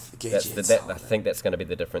 Yeah, I think that's going to be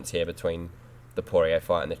the difference here between the Poirier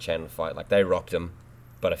fight and the Chandler fight. Like, they rocked him,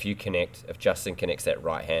 but if Justin connects that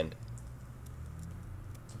right hand,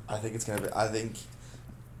 I think it's going to be... I think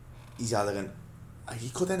he's either going... He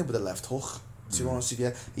could end up with a left hook, to be honest with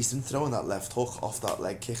you. He's been throwing that left hook off that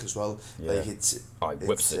leg kick as well. Yeah. He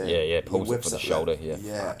whips it, pulls it for the shoulder.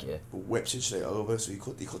 Whips it straight over, so he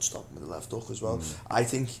could stop him with the left hook as well. I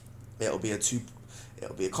think it'll be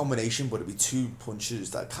a combination, but it'll be 2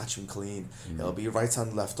 punches that catch him clean. It'll be right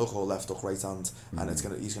hand left hook or left hook right hand, and he's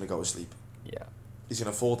gonna go asleep. Yeah. He's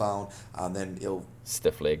gonna fall down, and then he'll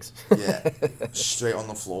stiff legs. Straight on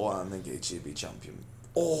the floor, and then Gaethje will be champion.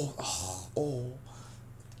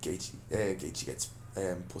 Gaethje gets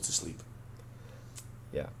put to sleep.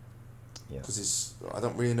 Yeah. Because I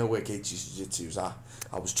don't really know where Gaethje's jiu-jitsu is at.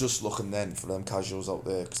 I was just looking then for them casuals out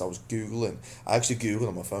there, because I was Googling. I actually Googled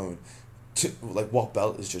on my phone, what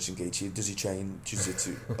belt is Justin Gaethje? Does he train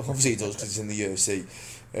jiu-jitsu? Obviously he does, because he's in the UFC.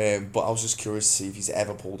 But I was just curious to see if he's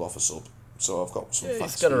ever pulled off a sub. So I've got some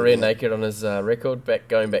facts. He's got a rear naked on his record,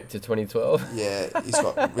 going back to 2012. Yeah, he's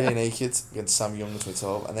got rear naked against Sam Young in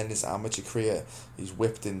 2012, and then his amateur career, he's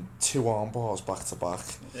whipped in 2 arm bars back to back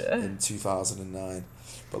in 2009.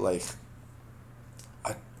 But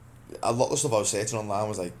a lot of the stuff I was searching online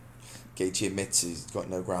was like, Gaethje admits he's got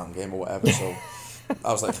no ground game or whatever. So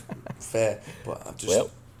I was like, fair, but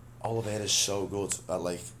Oliveira's so good at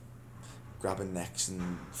grabbing necks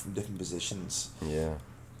and from different positions. Yeah.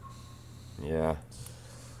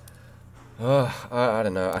 I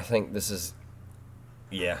don't know. I think this is...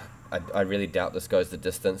 Yeah, I really doubt this goes the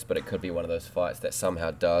distance, but it could be one of those fights that somehow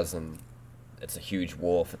does, and it's a huge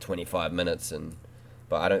war for 25 minutes.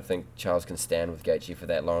 But I don't think Charles can stand with Gaethje for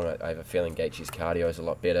that long. I have a feeling Gaethje's cardio is a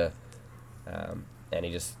lot better, and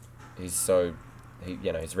he's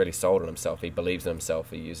really sold on himself. He believes in himself.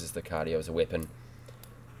 He uses the cardio as a weapon,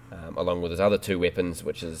 along with his other 2 weapons,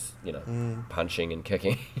 which is punching and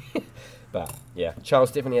kicking. But yeah, Charles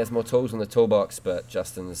definitely has more tools in the toolbox. But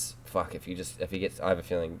Justin's if he gets, I have a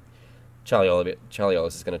feeling Charlie Oliveira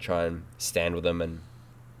is going to try and stand with him and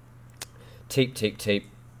teep,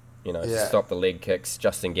 stop the leg kicks.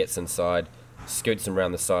 Justin gets inside, scoots him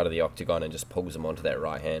around the side of the octagon, and just pulls him onto that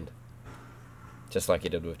right hand, just like he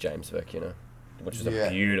did with James Vick, which was a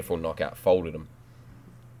beautiful knockout. Folded him.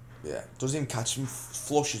 Yeah, doesn't even catch him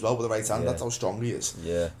flush as well with the right hand. Yeah. That's how strong he is.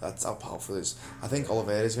 Yeah, that's how powerful he is. I think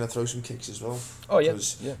Oliveira's going to throw some kicks as well. Oh yeah.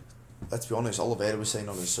 Let's be honest, Oliveira was saying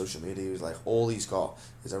on his social media, he was like, all he's got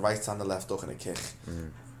is a right hand, a left hook, and a kick.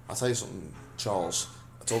 I'll tell you something, Charles.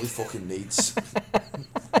 That's all he fucking needs,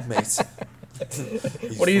 mate.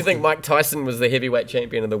 What do you think? Mike Tyson was the heavyweight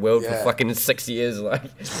champion of the world for fucking 6 years.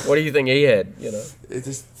 What do you think he had?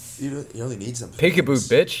 He only needs them. Peekaboo,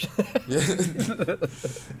 bitch.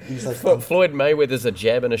 He's like, Floyd Mayweather's a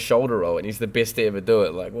jab and a shoulder roll, and he's the best to ever do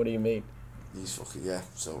it. What do you mean? He's fucking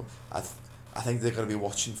So I think they're going to be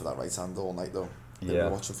watching for that right hand all night, though. They're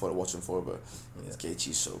watching for it, but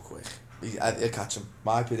Gaethje's so quick. He'll catch him.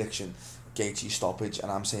 My prediction, Gaethje stoppage,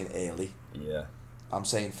 and I'm saying early. Yeah. I'm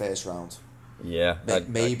saying first round. Yeah.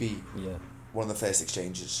 Maybe one of the first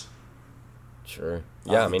exchanges. True.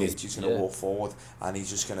 Yeah, I mean, Gaethje's going to walk forward, and he's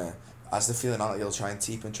just going to, as they're feeling out, he'll try and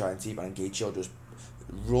teep, and Gaethje will just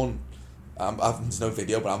run. There's no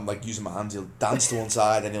video, but I'm like using my hands. He'll dance to one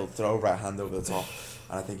side, and he'll throw a right hand over the top,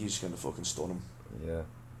 and I think he's just going to fucking stun him. Yeah.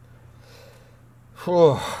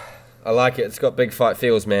 Whew. I like it. It's got big fight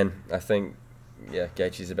feels, man. I think,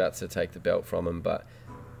 Gaethje's about to take the belt from him, but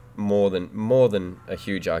more than a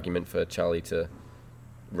huge argument for Charlie to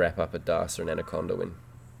wrap up a Das or an Anaconda when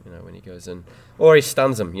he goes in, or he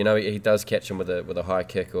stuns him. He does catch him with a high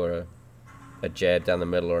kick or a jab down the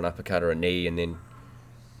middle or an uppercut or a knee, and then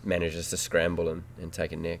manages to scramble and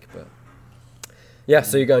take a neck. But yeah,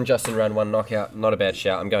 so you're going Justin round 1 knockout. Not a bad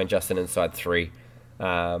shout. I'm going Justin inside 3.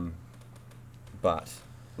 But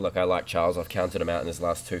look, I like Charles. I've counted him out in his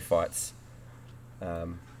last 2 fights.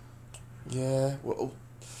 Well,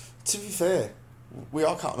 to be fair, we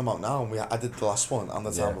are counting him out now, and I did the last one and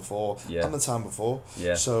the time before, and the time before.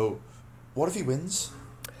 Yeah. So, what if he wins?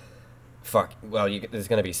 Fuck. Well, there's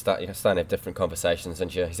going to be starting to have different conversations,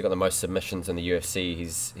 and he's got the most submissions in the UFC.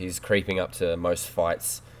 He's creeping up to most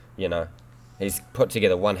fights. He's put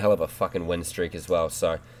together one hell of a fucking win streak as well.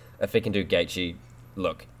 So, if he can do Gaethje,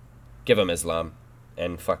 look, give him Islam,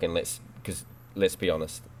 and fucking let's be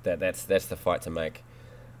honest, that's the fight to make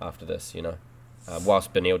after this.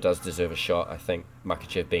 Whilst Beneil does deserve a shot, I think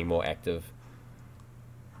Makhachev being more active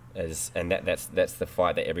that's the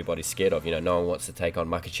fight that everybody's scared of. No one wants to take on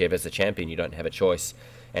Makhachev as a champion. You don't have a choice.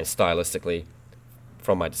 And stylistically,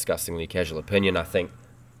 from my disgustingly casual opinion, I think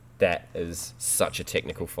that is such a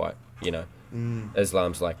technical fight.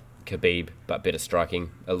 Islam's like Khabib, but better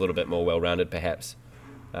striking, a little bit more well-rounded perhaps.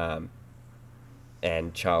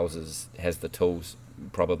 And Charles has the tools,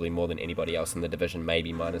 probably more than anybody else in the division,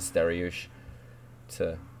 maybe minus Dariush,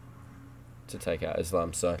 to take out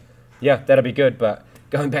Islam. So yeah, that'll be good. But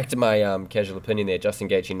going back to my casual opinion there, Justin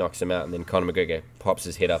Gaethje knocks him out, and then Conor McGregor pops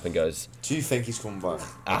his head up and goes, "Do you think he's coming back?"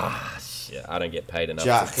 Shit, I don't get paid enough.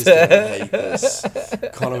 Jack is going to hate this.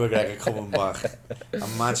 Conor McGregor coming back.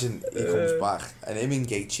 Imagine he comes back, and him and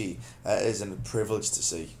Gaethje is a privilege to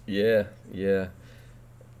see. Yeah.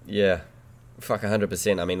 Fuck,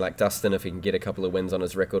 100%. I mean, like Dustin, if he can get a couple of wins on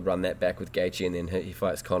his record, run that back with Gaethje, and then he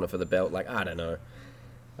fights Conor for the belt. Like, I don't know.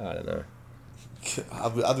 How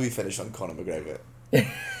do we finish on Conor McGregor?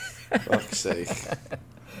 Fuck's sake.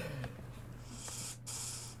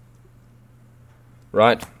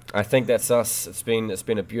 Right. I think that's us. It's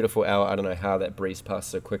been a beautiful hour. I don't know how that breeze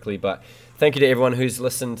passed so quickly, but thank you to everyone who's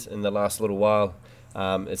listened in the last little while.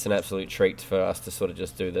 It's an absolute treat for us to sort of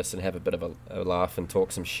just do this and have a bit of a laugh and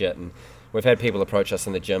talk some shit. And we've had people approach us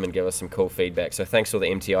in the gym and give us some cool feedback. So thanks to all the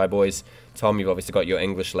MTI boys. Tom, you've obviously got your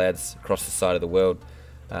English lads across the side of the world.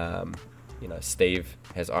 Steve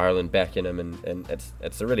has Ireland back in him, and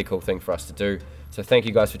it's a really cool thing for us to do. So thank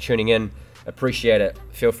you guys for tuning in. Appreciate it.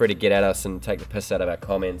 Feel free to get at us and take the piss out of our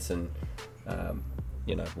comments, and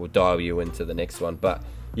we'll dial you into the next one. But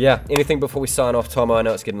yeah, anything before we sign off, Tom? I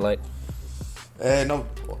know it's getting late. No,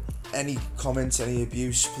 any comments, any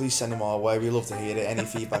abuse, please send them our way. We love to hear it. Any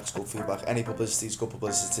feedback's good feedback. Any publicity is good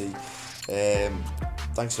publicity.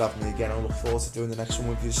 Thanks for having me again. I look forward to doing the next one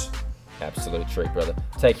with you. Absolute treat, brother.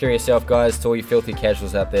 Take care of yourself, guys. To all you filthy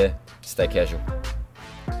casuals out there, stay casual.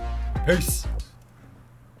 Peace.